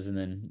ideas. And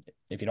then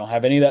if you don't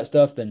have any of that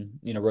stuff, then,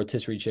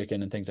 rotisserie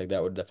chicken and things like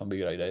that would definitely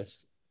be good ideas.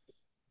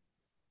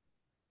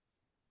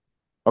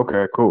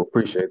 Okay, cool.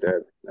 Appreciate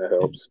that. That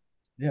helps.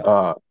 Yeah.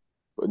 Uh,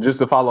 just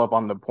to follow up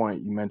on the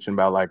point you mentioned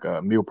about like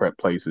meal prep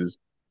places.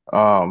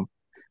 Um,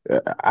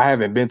 I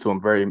haven't been to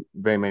them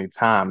very many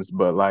times,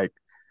 but like,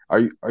 are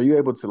you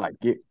able to like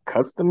get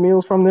custom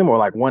meals from them or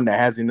like one that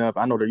has enough?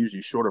 I know they're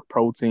usually short of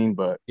protein,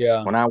 but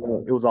Yeah. when I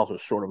went, it was also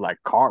short of like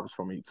carbs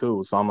for me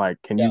too. So I'm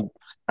like, can Yeah.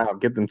 you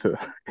get them to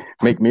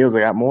make meals that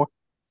got more?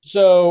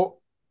 So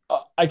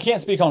I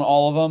can't speak on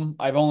all of them.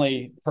 I've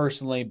only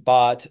personally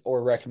bought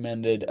or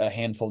recommended a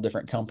handful of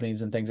different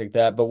companies and things like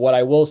that. But what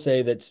I will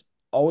say that's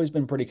always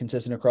been pretty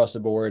consistent across the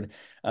board.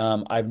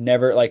 I've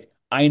never like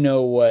I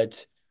know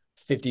what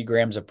 50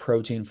 grams of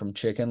protein from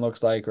chicken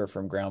looks like or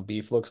from ground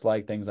beef looks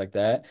like, things like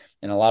that.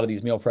 And a lot of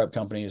these meal prep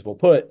companies will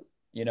put,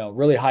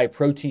 really high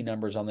protein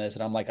numbers on this.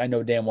 And I'm like, I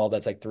know damn well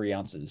that's like 3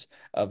 ounces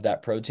of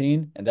that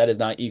protein, and that does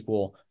not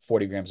equal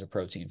 40 grams of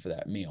protein for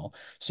that meal.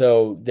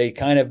 So they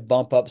kind of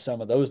bump up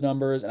some of those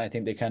numbers. And I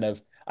think they kind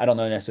of, I don't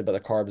know necessarily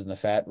about the carbs and the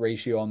fat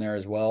ratio on there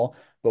as well.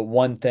 But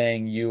one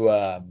thing you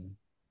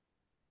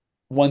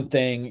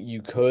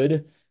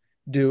could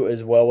do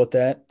as well with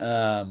that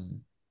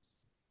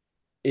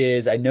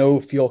is I know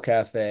Fuel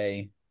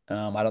Cafe. I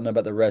don't know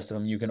about the rest of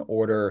them. You can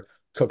order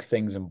cook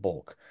things in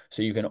bulk.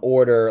 So you can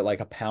order like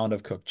a pound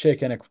of cooked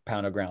chicken, a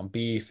pound of ground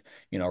beef,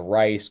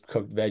 rice,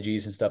 cooked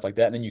veggies and stuff like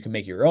that. And then you can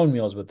make your own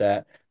meals with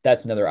that.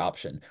 That's another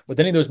option. With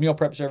any of those meal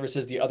prep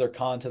services, the other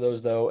con to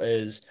those though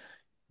is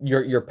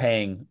you're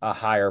paying a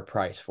higher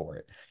price for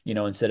it.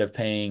 Instead of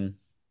paying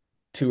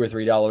 $2 or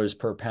 $3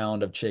 per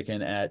pound of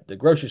chicken at the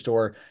grocery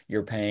store,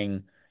 you're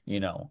paying,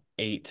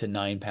 8 to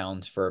 9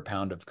 pounds for a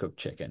pound of cooked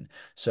chicken.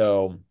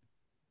 So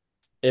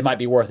it might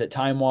be worth it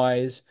time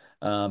wise,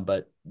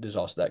 but there's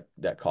also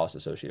that cost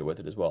associated with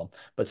it as well.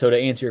 But so to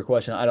answer your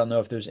question, I don't know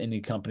if there's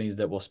any companies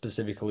that will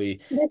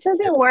specifically This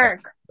doesn't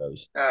work,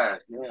 those. Yeah,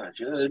 it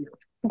should.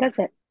 does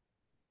it?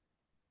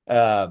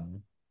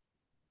 Um,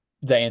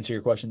 does that answer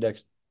your question,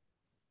 Dex?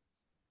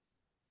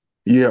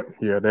 Yeah,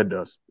 yeah, that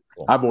does.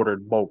 Cool. I've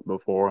ordered bulk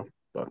before,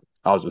 but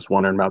I was just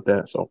wondering about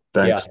that. So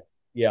Yeah, thanks.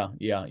 yeah.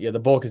 The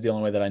bulk is the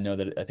only way that I know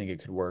that I think it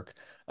could work.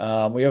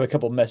 We have a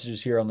couple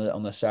messages here on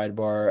the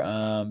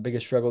sidebar.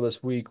 Biggest struggle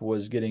this week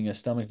was getting a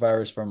stomach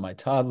virus from my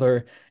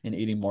toddler and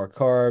eating more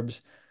carbs,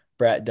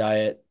 brat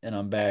diet, and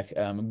I'm back.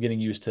 I'm getting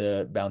used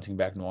to bouncing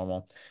back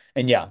normal.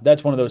 And yeah,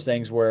 that's one of those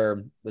things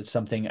where it's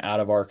something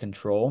out of our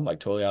control, like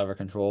totally out of our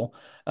control.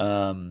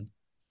 I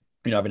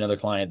have another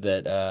client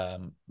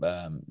that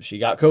she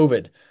got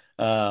COVID,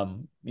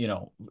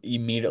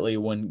 immediately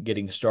when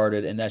getting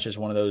started, and that's just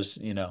one of those,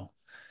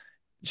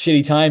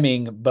 shitty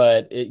timing,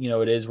 but it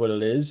is what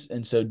it is.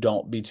 And so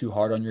don't be too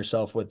hard on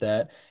yourself with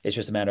that. It's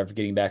just a matter of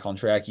getting back on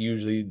track.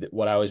 Usually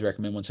what I always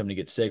recommend when somebody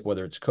gets sick,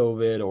 whether it's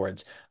COVID or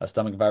it's a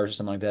stomach virus or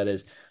something like that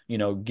is,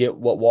 get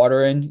what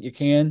water in you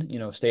can,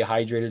 stay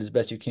hydrated as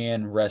best you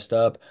can, rest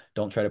up.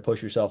 Don't try to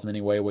push yourself in any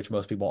way, which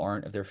most people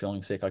aren't if they're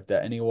feeling sick like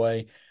that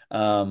anyway.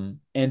 And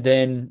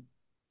then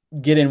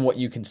get in what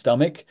you can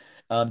stomach,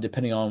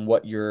 depending on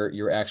what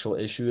your actual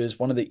issue is.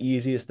 One of the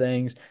easiest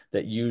things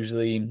that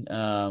usually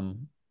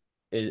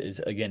is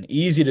again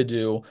easy to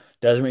do,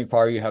 doesn't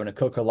require you having to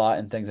cook a lot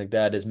and things like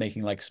that, is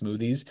making like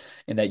smoothies.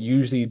 And that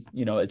usually,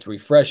 it's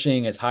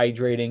refreshing, it's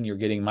hydrating, you're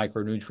getting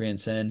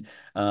micronutrients in,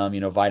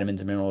 vitamins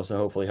and minerals to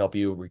hopefully help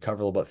you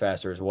recover a little bit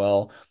faster as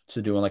well.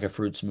 So doing like a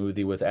fruit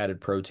smoothie with added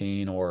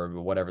protein or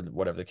whatever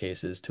the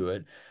case is to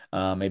it,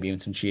 maybe even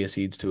some chia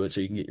seeds to it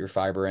so you can get your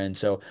fiber in.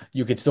 So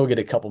you could still get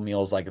a couple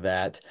meals like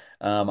that.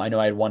 I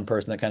know I had one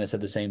person that kind of said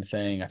the same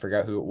thing. I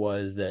forgot who it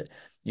was that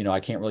I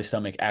can't really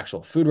stomach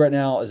actual food right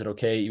now. Is it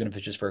okay, even if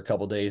it's just for a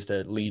couple days,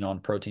 to lean on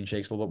protein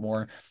shakes a little bit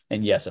more?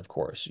 And yes, of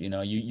course,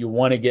 you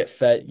want to get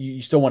fed.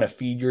 You still want to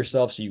feed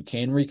yourself so you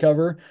can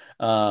recover.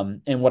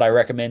 And what I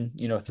recommend,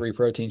 3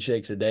 protein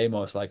shakes a day,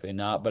 most likely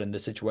not. But in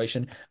this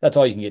situation, that's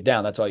all you can get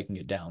down. That's all you can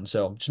get down.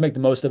 So just make the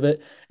most of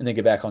it and then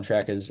get back on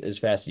track as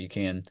fast as you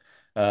can.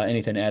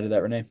 Anything to add to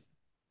that, Renee?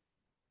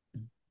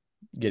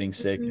 Getting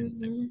sick and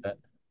things Mhm. like that.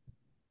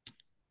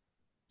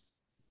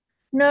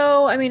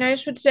 No, I mean, I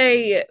just would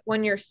say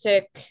when you're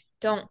sick,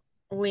 don't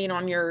lean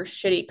on your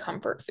shitty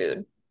comfort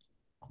food.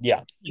 Yeah,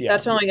 Like, yeah,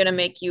 that's only going to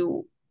make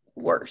you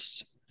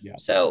worse. yeah,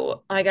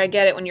 So, like, I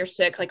get it when you're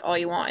sick, like, all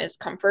you want is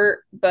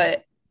comfort,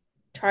 but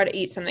try to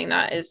eat something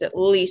that is at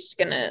least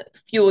going to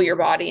fuel your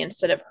body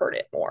instead of hurt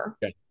it more.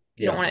 yeah,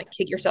 You don't yeah, want to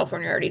kick yourself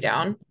when you're already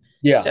down.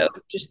 yeah, So,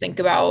 just think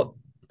about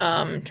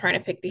trying to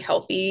pick the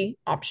healthy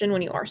option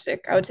when you are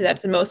sick. I would say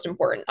that's the most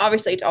important.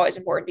 Obviously, it's always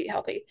important to be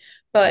healthy,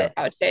 yeah, but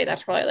I would say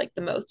that's probably like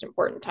the most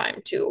important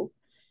time to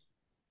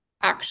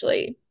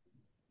actually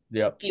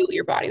yeah, fuel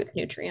your body with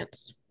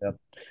nutrients. yeah.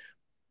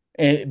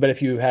 But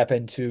if you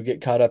happen to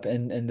get caught up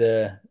in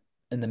the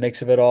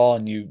mix of it all,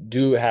 and you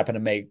do happen to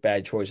make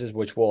bad choices,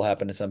 which will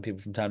happen to some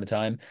people from time to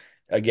time,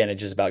 again, it's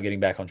just about getting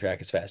back on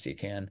track as fast as you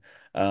can.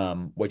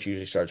 Which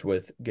usually starts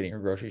with getting your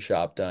grocery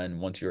shop done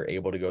once you're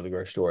able to go to the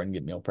grocery store and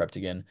get meal prepped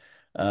again.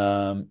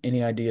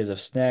 Any ideas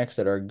of snacks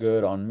that are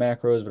good on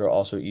macros but are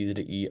also easy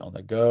to eat on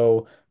the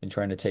go? Been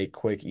trying to take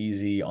quick,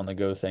 easy on the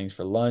go things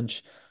for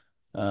lunch.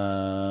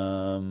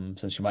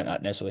 Since you might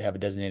not necessarily have a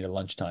designated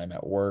lunchtime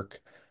at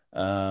work.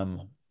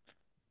 Um,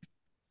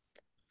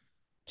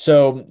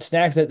 so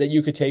snacks that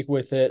you could take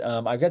with it.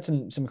 I've got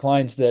some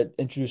clients that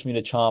introduced me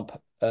to Chomp,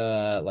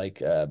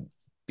 like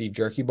beef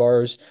jerky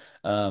bars,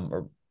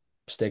 or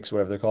sticks,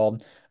 whatever they're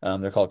called.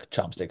 They're called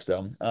chopsticks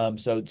though.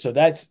 So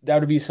that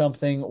would be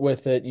something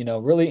with it.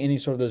 Really any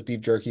sort of those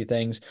beef jerky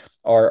things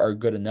are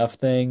good enough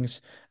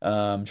things.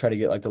 Try to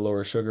get like the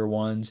lower sugar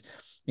ones.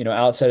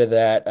 Outside of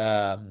that,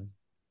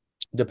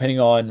 depending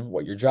on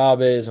what your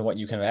job is and what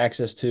you can have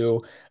access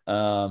to,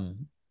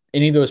 um,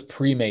 any of those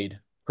pre-made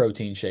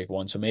protein shake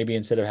ones. So maybe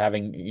instead of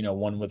having,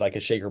 one with like a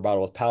shaker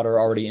bottle with powder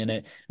already in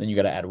it, then you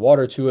got to add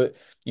water to it.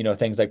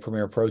 Things like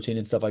Premier Protein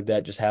and stuff like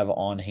that, just have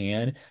on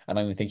hand. I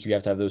don't even think you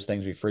have to have those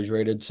things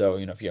refrigerated. So,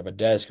 if you have a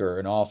desk or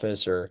an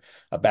office or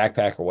a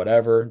backpack or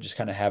whatever, just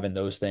kind of having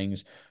those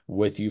things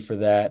with you for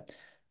that.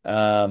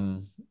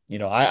 Um,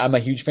 I'm a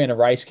huge fan of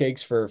rice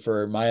cakes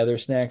for my other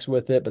snacks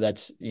with it, but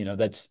that's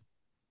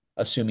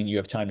assuming you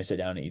have time to sit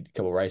down and eat a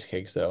couple rice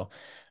cakes, though.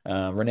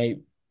 Renee,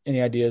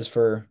 any ideas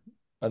for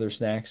other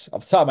snacks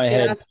off the top of my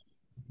head? Yes.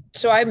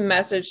 So I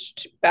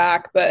messaged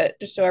back, but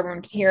just so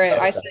everyone can hear it,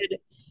 Oh, I okay. said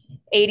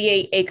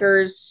 88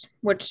 acres,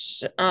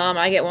 which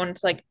I get one.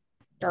 It's like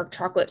dark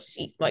chocolate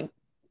like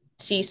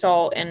sea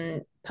salt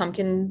and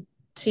pumpkin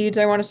seeds,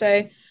 I want to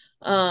say.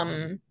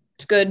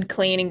 It's good,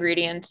 clean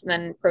ingredients, and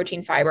then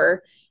protein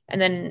fiber. And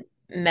then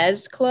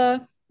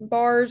mezcla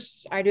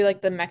bars. I do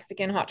like the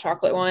Mexican hot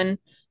chocolate one.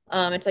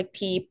 It's like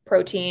pea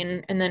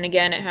protein, and then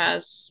again, it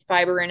has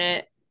fiber in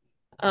it.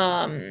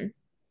 Um,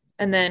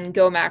 and then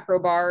Go Macro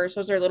bars.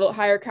 Those are a little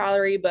higher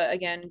calorie, but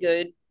again,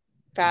 good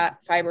fat,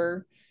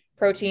 fiber,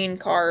 protein,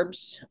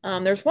 carbs.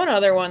 There's one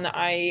other one that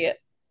I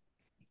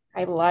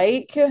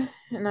like,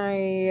 and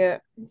I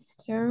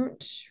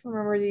don't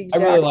remember the I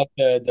really exact like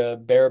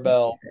the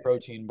Bearbell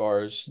protein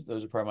bars.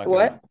 Those are probably my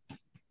favorite.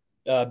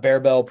 what.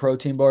 Bearbell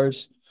protein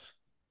bars.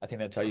 I think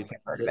that's how I you don't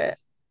think I've pronounce heard of it. it.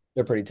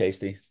 They're pretty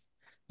tasty.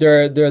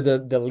 They're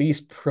the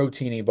least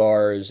proteiny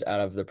bars out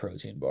of the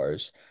protein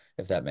bars,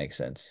 if that makes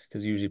sense.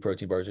 Because usually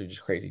protein bars are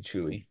just crazy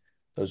chewy.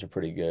 Those are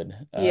pretty good.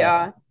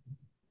 Yeah.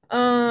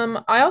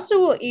 I also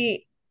will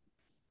eat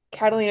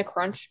Catalina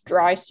Crunch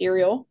dry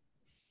cereal.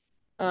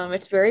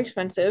 It's very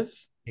expensive,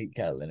 Hate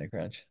Catalina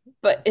Crunch.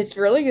 but it's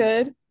really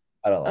good.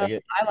 I don't like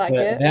it. I like But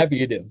I'm it. happy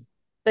you do.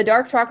 The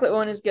dark chocolate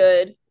one is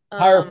good.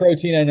 Higher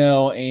protein, I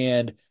know,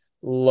 and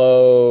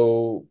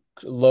lower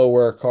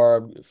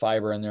carb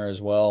fiber in there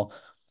as well.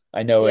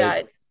 I know Yeah,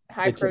 it's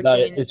high it's about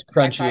protein, as high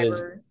crunchy as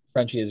fiber.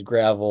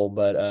 gravel,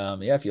 but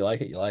yeah, if you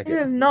like it, you like It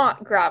it. is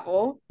not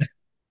gravel.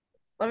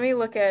 Let me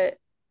look at,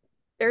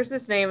 there's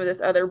this name of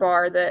this other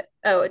bar that,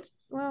 oh,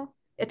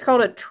 it's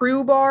called a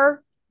True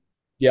Bar.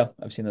 Yeah,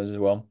 I've seen those as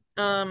well.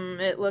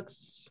 It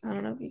looks, I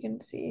don't know if you can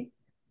see,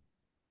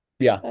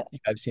 Yeah, but yeah,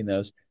 I've seen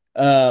those.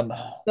 Um,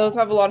 those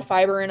have a lot of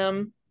fiber in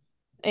them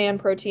and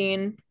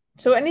protein.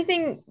 So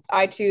anything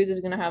I choose is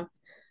going to have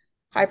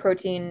high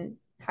protein,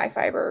 high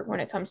fiber when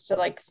it comes to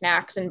like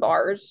snacks and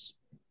bars.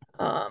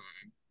 Um,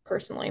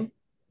 Personally.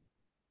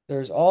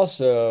 there's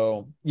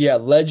also, yeah,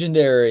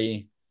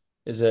 Legendary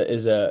is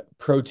a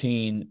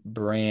protein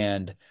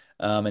brand.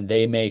 And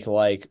they make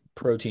like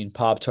protein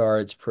Pop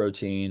Tarts,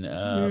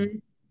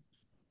 Mhm.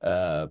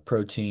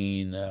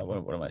 protein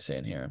what am I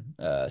saying here?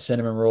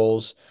 Cinnamon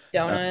rolls. Uh,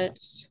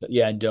 Donuts.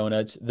 yeah, and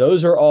donuts.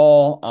 Those are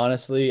all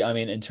honestly, I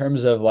mean, in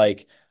terms of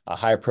like a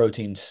high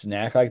protein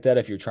snack like that,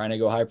 if you're trying to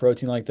go high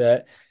protein like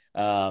that,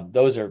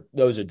 those are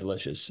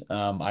delicious.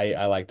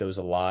 I like those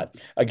a lot.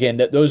 Again,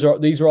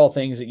 these are all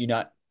things that you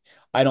not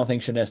I don't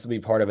think should necessarily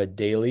be part of a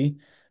daily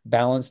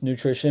balanced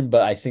nutrition,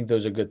 but I think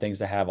those are good things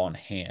to have on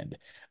hand.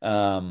 I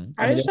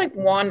I mean, just like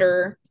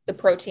wander the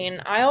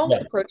protein aisle, yeah,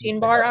 the protein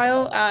bar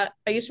aisle.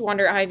 I used to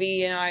wander at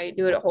Hy-Vee and I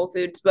do it at Whole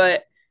Foods,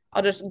 but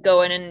I'll just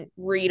go in and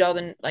read all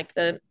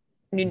the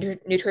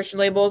nutrition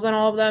labels on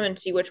all of them and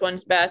see which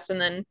one's best.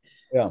 And then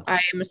yeah, I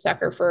am a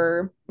sucker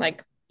for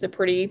like the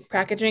pretty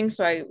packaging,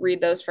 so I read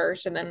those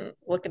first and then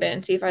look at it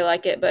and see if I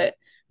like it. But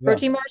yeah,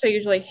 protein bars I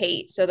usually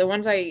hate, so the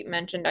ones I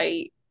mentioned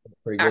I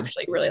pretty good.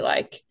 actually really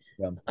like.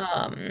 Yeah.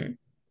 Um,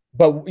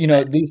 But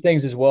these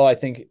things as well, I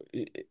think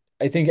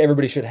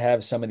everybody should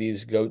have some of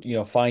these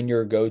find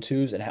your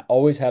go-tos and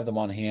always have them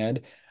on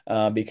hand,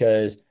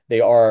 because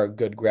they are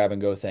good grab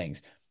and go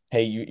things.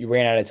 Hey, you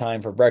ran out of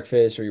time for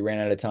breakfast, or you ran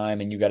out of time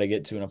and you got to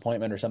get to an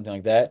appointment or something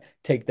like that.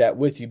 Take that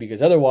with you,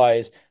 because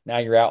otherwise now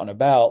you're out and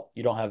about,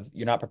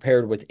 you're not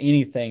prepared with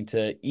anything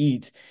to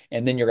eat,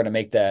 and then you're going to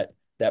make that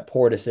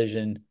poor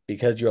decision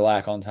because you're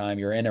lack on time,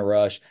 you're in a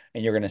rush,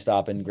 and you're going to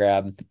stop and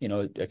grab,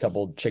 a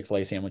couple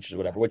Chick-fil-A sandwiches or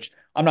whatever, which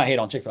I'm not hating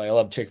on Chick-fil-A. I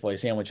love Chick-fil-A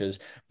sandwiches,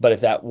 but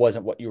if that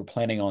wasn't what you were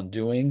planning on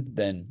doing,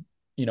 then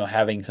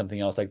having something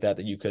else like that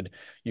you could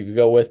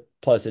go with.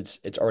 Plus,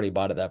 it's already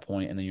bought at that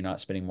point, and then you're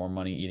not spending more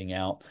money eating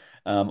out.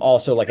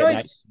 Also, like I at night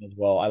always as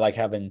well, I like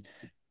having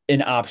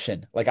an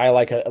option. Like I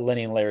like a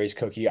Lenny and Larry's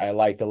cookie. I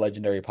like the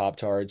legendary Pop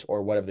Tarts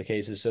or whatever the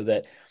case is, so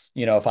that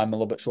if I'm a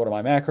little bit short of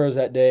my macros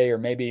that day, or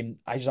maybe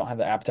I just don't have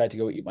the appetite to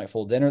go eat my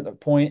full dinner at that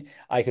point,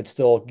 I could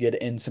still get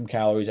in some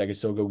calories. I could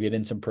still go get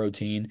in some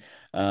protein.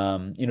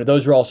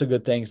 Those are also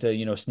good things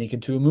to, sneak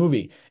into a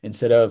movie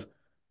instead of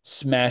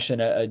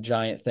smashing a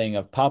giant thing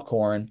of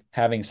popcorn,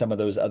 having some of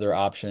those other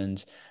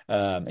options.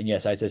 And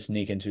yes, I said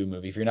sneak into a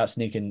movie. If you're not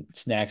sneaking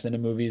snacks into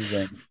movies,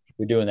 then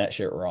you're doing that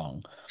shit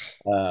wrong.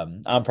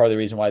 I'm part of the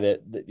reason why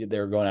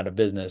they're going out of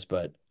business,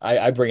 but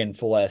I bring in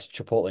full ass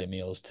Chipotle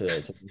meals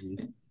to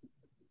movies.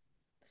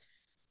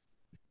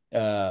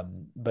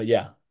 But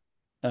yeah.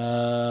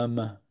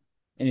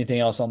 Anything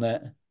else on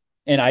that?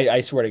 And I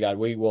swear to God,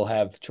 we will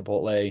have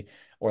Chipotle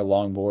or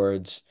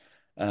longboards.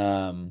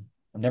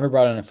 I've never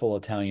brought in a full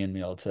Italian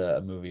meal to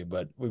a movie,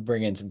 but we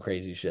bring in some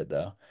crazy shit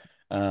though.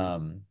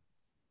 Um,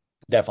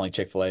 Definitely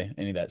Chick-fil-A,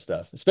 any of that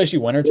stuff, especially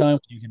wintertime.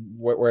 You can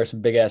wear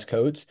some big ass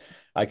coats.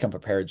 I come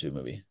prepared to a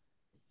movie.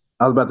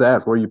 I was about to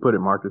ask where you put it,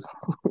 Marcus.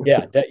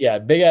 Yeah,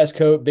 big ass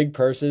coat, big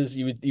purses.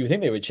 You would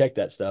think they would check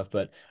that stuff,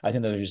 but I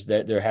think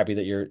they're happy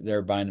that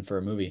they're buying for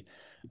a movie.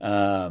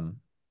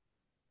 Um,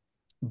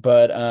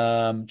 but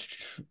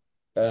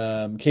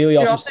Kaylee could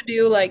also also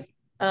do like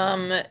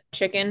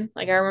chicken.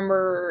 Like I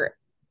remember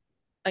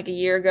like a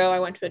year ago I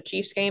went to a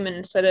Chiefs game and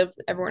instead of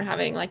everyone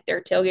having like their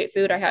tailgate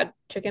food, I had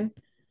chicken.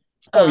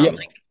 oh yeah,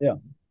 Like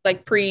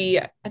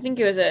yeah. I think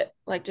it was a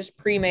like just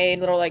pre-made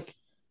little like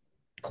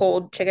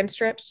cold chicken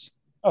strips.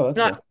 Oh,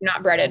 that's cool.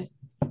 Not breaded,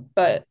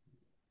 but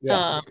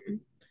Yeah, um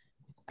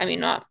I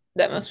mean not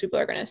that most people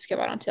are gonna skip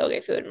out on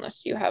tailgate food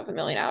unless you have a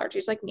million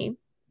allergies like me.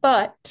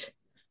 But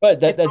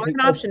but it's always an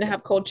that's option to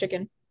have cold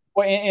chicken.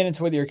 well, and it's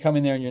whether you're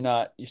coming there and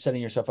you're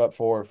setting yourself up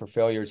for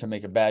failure to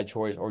make a bad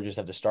choice, or just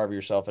have to starve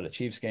yourself at a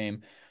Chiefs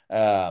game.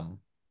 I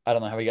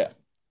don't know how we got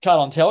caught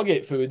on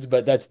tailgate foods,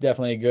 but that's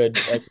definitely a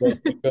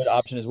good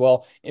option as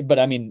well. But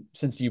I mean,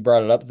 since you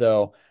brought it up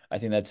though, I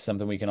think that's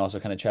something we can also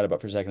kind of chat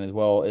about for a second as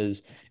well.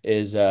 Is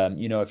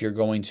if you're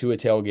going to a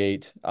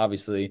tailgate,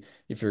 obviously,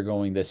 if you're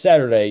going this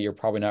Saturday, you're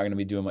probably not going to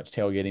be doing much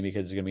tailgating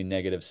because it's going to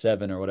be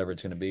 -7 or whatever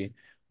it's going to be.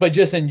 But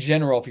just in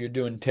general, if you're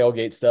doing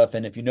tailgate stuff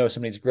and if you know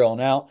somebody's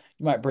grilling out,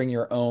 you might bring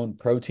your own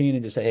protein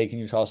and just say, hey, can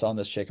you toss on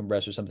this chicken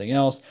breast or something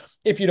else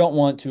if you don't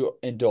want to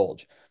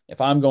indulge. If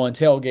I'm going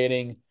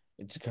tailgating,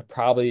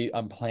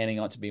 I'm planning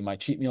on it to be my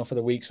cheat meal for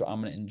the week. So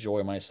I'm going to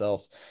enjoy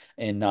myself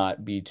and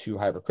not be too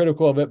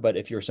hypercritical of it. But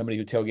if you're somebody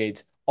who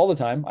tailgates all the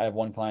time, I have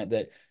one client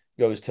that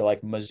goes to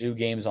like Mizzou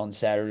games on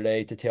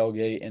Saturday to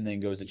tailgate and then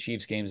goes to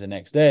Chiefs games the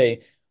next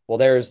day. Well,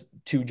 there's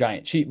two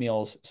giant cheat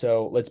meals.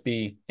 So let's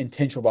be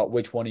intentional about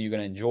which one are you going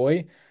to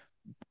enjoy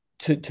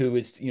to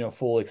its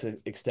full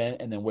extent,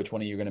 and then which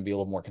one are you going to be a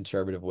little more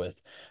conservative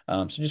with.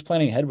 So just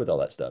planning ahead with all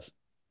that stuff.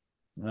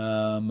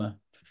 Um,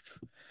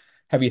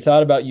 have you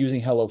thought about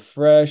using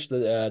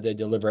HelloFresh? They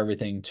deliver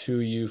everything to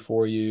you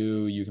for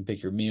you. You can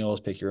pick your meals,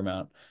 pick your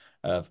amount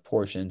of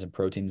portions and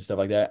protein and stuff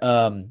like that.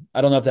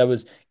 I don't know if that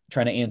was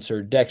trying to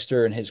answer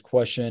Dexter and his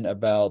question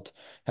about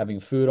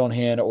having food on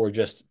hand, or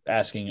just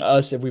asking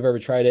us if we've ever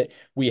tried it.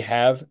 We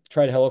have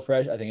tried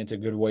HelloFresh. I think it's a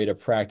good way to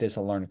practice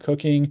and learn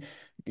cooking.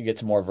 You get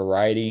some more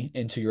variety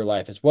into your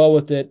life as well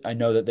with it. I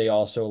know that they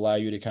also allow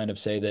you to kind of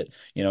say that,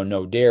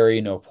 no dairy,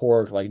 no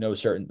pork, like no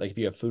certain, like if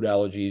you have food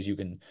allergies, you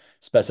can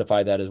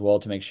specify that as well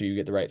to make sure you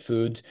get the right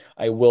foods.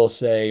 I will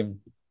say,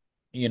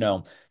 you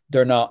know,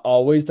 they're not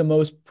always the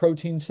most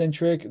protein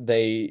centric.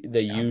 They Yeah.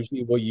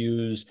 usually will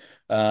use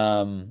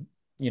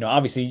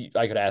obviously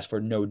I could ask for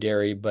no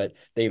dairy, but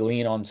they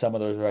lean on some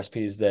of those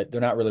recipes that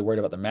they're not really worried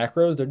about the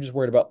macros. They're just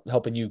worried about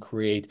helping you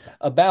create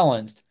a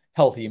balanced,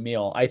 healthy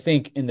meal. I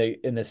think in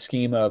the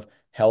scheme of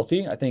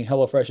healthy, I think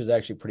HelloFresh is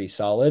actually pretty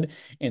solid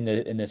in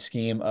the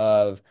scheme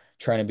of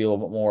trying to be a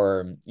little bit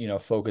more,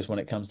 focused when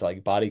it comes to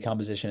like body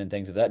composition and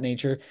things of that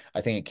nature, I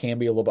think it can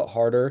be a little bit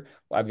harder.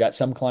 I've got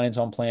some clients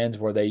on plans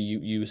where they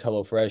use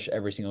HelloFresh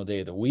every single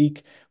day of the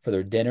week for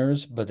their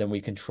dinners, but then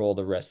we control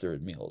the rest of their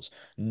meals,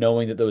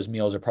 knowing that those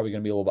meals are probably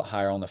going to be a little bit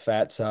higher on the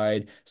fat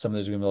side. Some of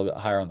those are going to be a little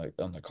bit higher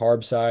on the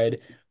carb side.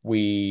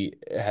 We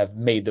have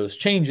made those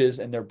changes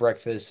in their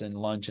breakfast and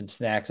lunch and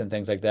snacks and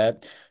things like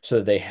that so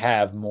that they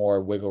have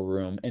more wiggle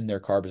room in their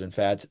carbs and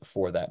fats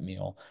for that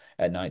meal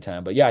at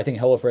nighttime. But yeah, I think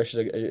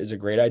HelloFresh is a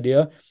great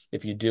idea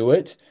if you do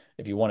it.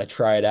 If you want to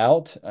try it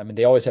out, I mean,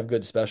 they always have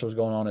good specials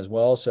going on as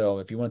well. So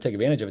if you want to take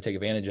advantage of it, take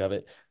advantage of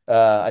it.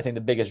 I think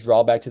the biggest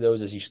drawback to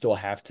those is you still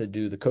have to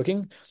do the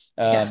cooking.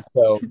 Yeah.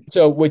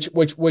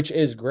 Which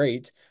is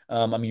great.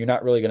 I mean, you're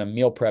not really going to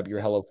meal prep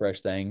your HelloFresh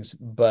things,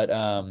 but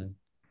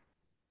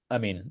I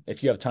mean,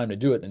 if you have time to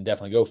do it, then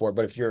definitely go for it.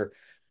 But if you're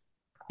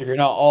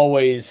not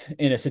always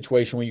in a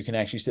situation where you can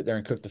actually sit there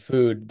and cook the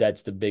food,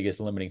 that's the biggest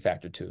limiting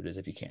factor to it is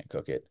if you can't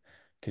cook it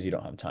because you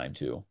don't have time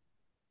to,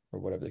 or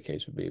whatever the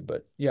case would be.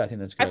 But yeah, I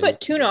think that's a I good idea.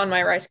 put tuna on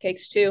my rice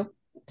cakes too,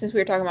 since we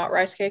were talking about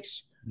rice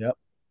cakes. Yep.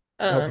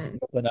 Um,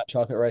 Hopefully not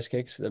chocolate rice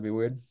cakes. That'd be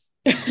weird.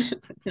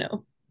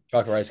 no.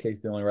 Chocolate rice cakes,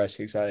 the only rice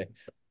cakes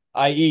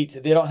I eat.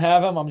 If they don't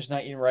have them, I'm just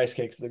not eating rice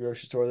cakes at the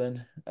grocery store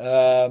then.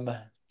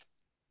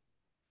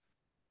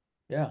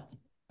 Yeah.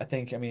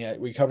 I mean,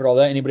 we covered all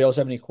that. Anybody else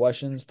have any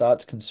questions,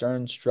 thoughts,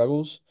 concerns,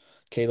 struggles?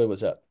 Kayla,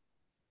 what's up?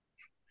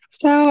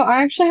 So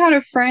I actually had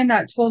a friend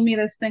that told me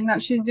this thing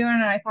that she's doing,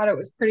 and I thought it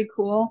was pretty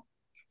cool.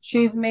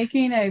 She's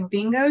making a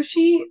bingo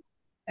sheet,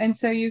 and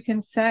so you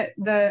can set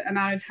the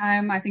amount of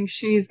time. I think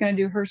she's going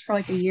to do hers for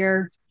like a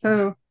year.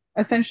 So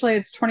essentially,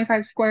 it's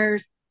 25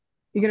 squares.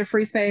 You get a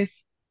free space,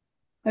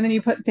 and then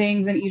you put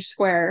things in each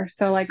square.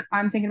 So like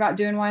I'm thinking about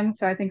doing one,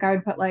 so I think I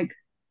would put like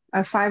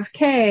a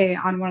 5K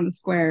on one of the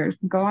squares,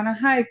 go on a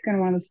hike on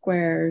one of the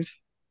squares,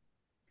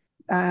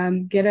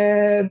 get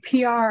a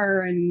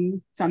PR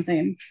and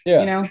something, you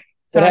Yeah. know?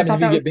 So What I happens if thought you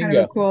that get was kind of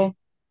a bingo? cool.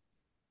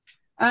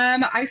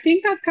 I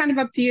think that's kind of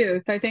up to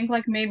you. So I think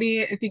like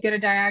maybe if you get a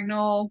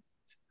diagonal,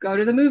 go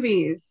to the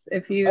movies.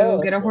 If you Oh,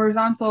 get that's a good.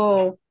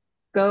 horizontal,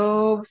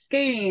 go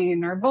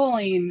skating or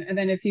bowling. And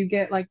then if you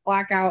get like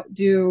blackout,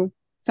 do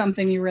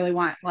something you really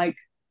want. Like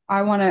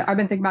I've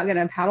been thinking about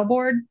getting a paddle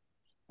board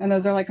and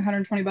those are like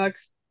 120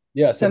 bucks.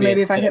 Yeah, so So it'd be a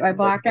maybe if I 10 hit my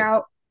breakfast.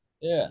 blackout,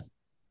 Yeah.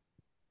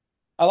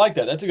 I like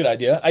that. That's a good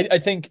idea. I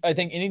think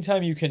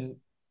anytime you can,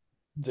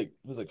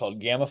 what's it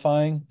called?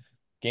 Gamifying.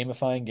 You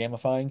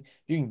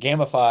can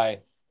gamify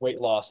weight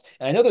loss.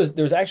 And I know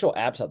there's actual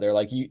apps out there.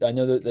 Like I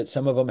know that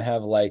some of them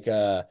have like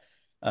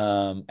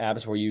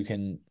apps where you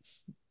can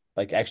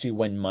like actually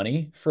win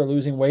money for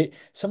losing weight.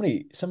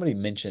 Somebody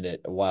mentioned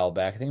it a while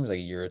back. I think it was like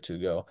a year or two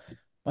ago.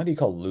 Might be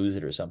called Lose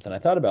It or something. I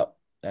thought about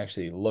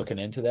actually looking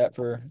into that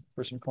for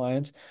some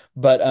clients.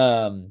 But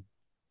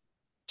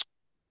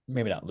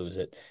maybe not lose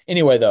it.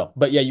 Anyway, though,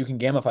 but yeah, you can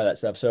gamify that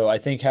stuff. So I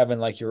think having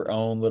like your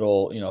own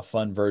little,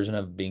 fun version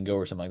of bingo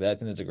or something like that, I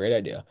think that's a great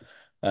idea.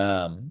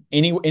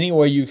 Any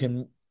way you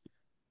can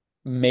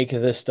make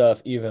this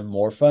stuff even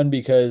more fun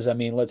because I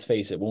mean, let's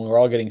face it, when we're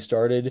all getting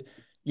started,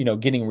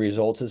 getting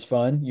results is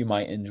fun. You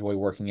might enjoy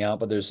working out,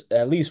 but there's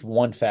at least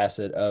one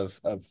facet of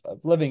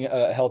living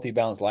a healthy,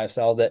 balanced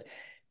lifestyle that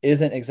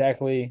isn't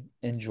exactly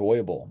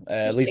enjoyable.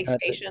 At Just least takes not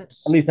at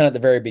patience. least not at the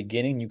very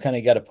beginning. You kind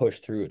of got to push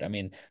through it. I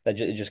mean,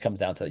 it just comes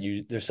down to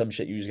that. There's some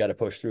shit you just got to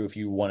push through if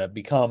you want to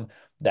become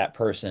that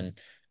person.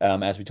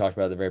 As we talked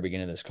about at the very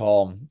beginning of this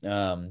call.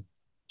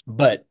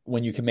 But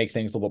when you can make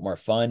things a little bit more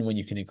fun, when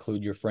you can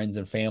include your friends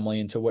and family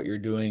into what you're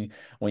doing,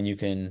 when you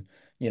can,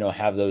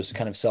 have those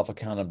kind of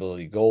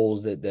self-accountability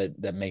goals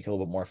that make it a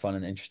little bit more fun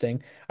and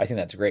interesting, I think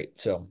that's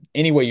great. So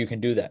any way you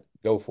can do that,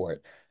 go for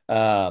it.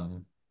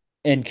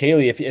 And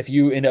Kaylee, if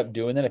you end up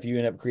doing that, if you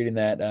end up creating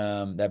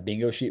that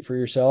bingo sheet for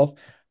yourself,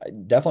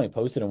 definitely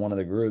post it in one of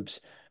the groups.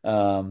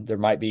 There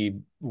might be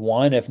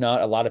one, if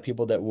not a lot of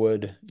people that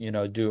would,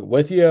 do it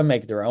with you,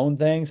 make their own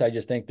things. I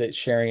just think that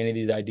sharing any of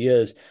these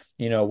ideas,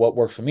 what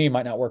works for me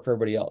might not work for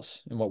everybody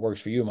else, and what works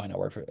for you might not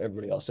work for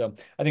everybody else. So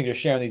I think just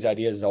sharing these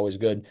ideas is always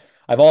good.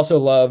 I've also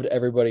loved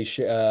everybody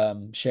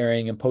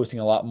sharing and posting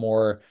a lot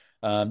more,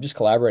 just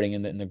collaborating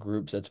in the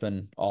groups. That's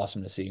been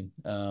awesome to see.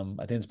 I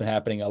think it's been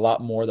happening a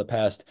lot more the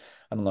past,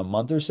 I don't know,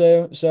 month or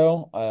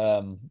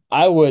so.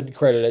 I would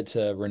credit it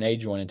to Renee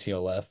joining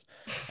TLF.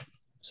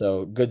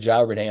 So good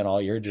job, Renee, on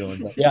all you're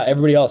doing. But yeah,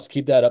 everybody else,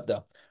 keep that up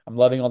though. I'm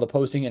loving all the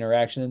posting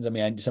interactions. I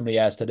mean, somebody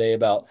asked today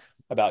about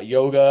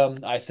yoga.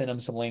 I sent them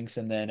some links,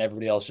 and then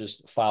everybody else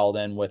just filed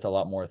in with a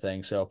lot more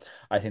things. So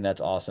I think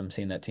that's awesome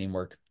seeing that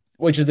teamwork,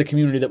 which is the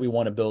community that we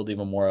want to build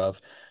even more of.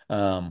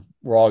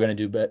 We're all going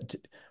to do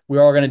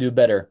we're all going to do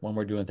better when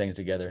we're doing things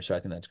together. So I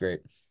think that's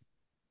great.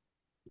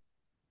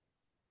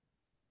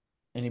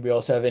 Anybody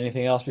else have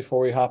anything else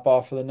before we hop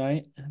off for the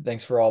night?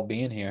 Thanks for all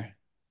being here.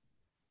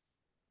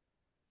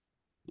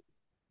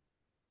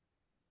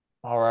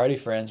 All righty,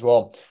 friends.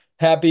 Well,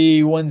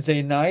 happy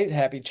Wednesday night.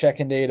 Happy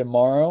check-in day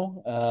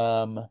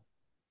tomorrow.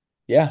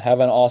 Yeah, have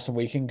an awesome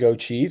weekend. Go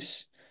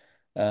Chiefs.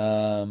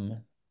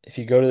 Um, if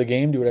you go to the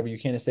game, do whatever you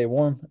can to stay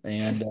warm.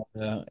 And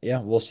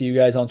yeah, we'll see you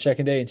guys on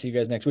check-in day and see you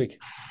guys next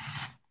week.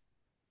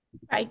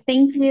 Bye.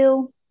 Thank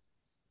you.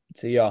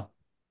 See y'all.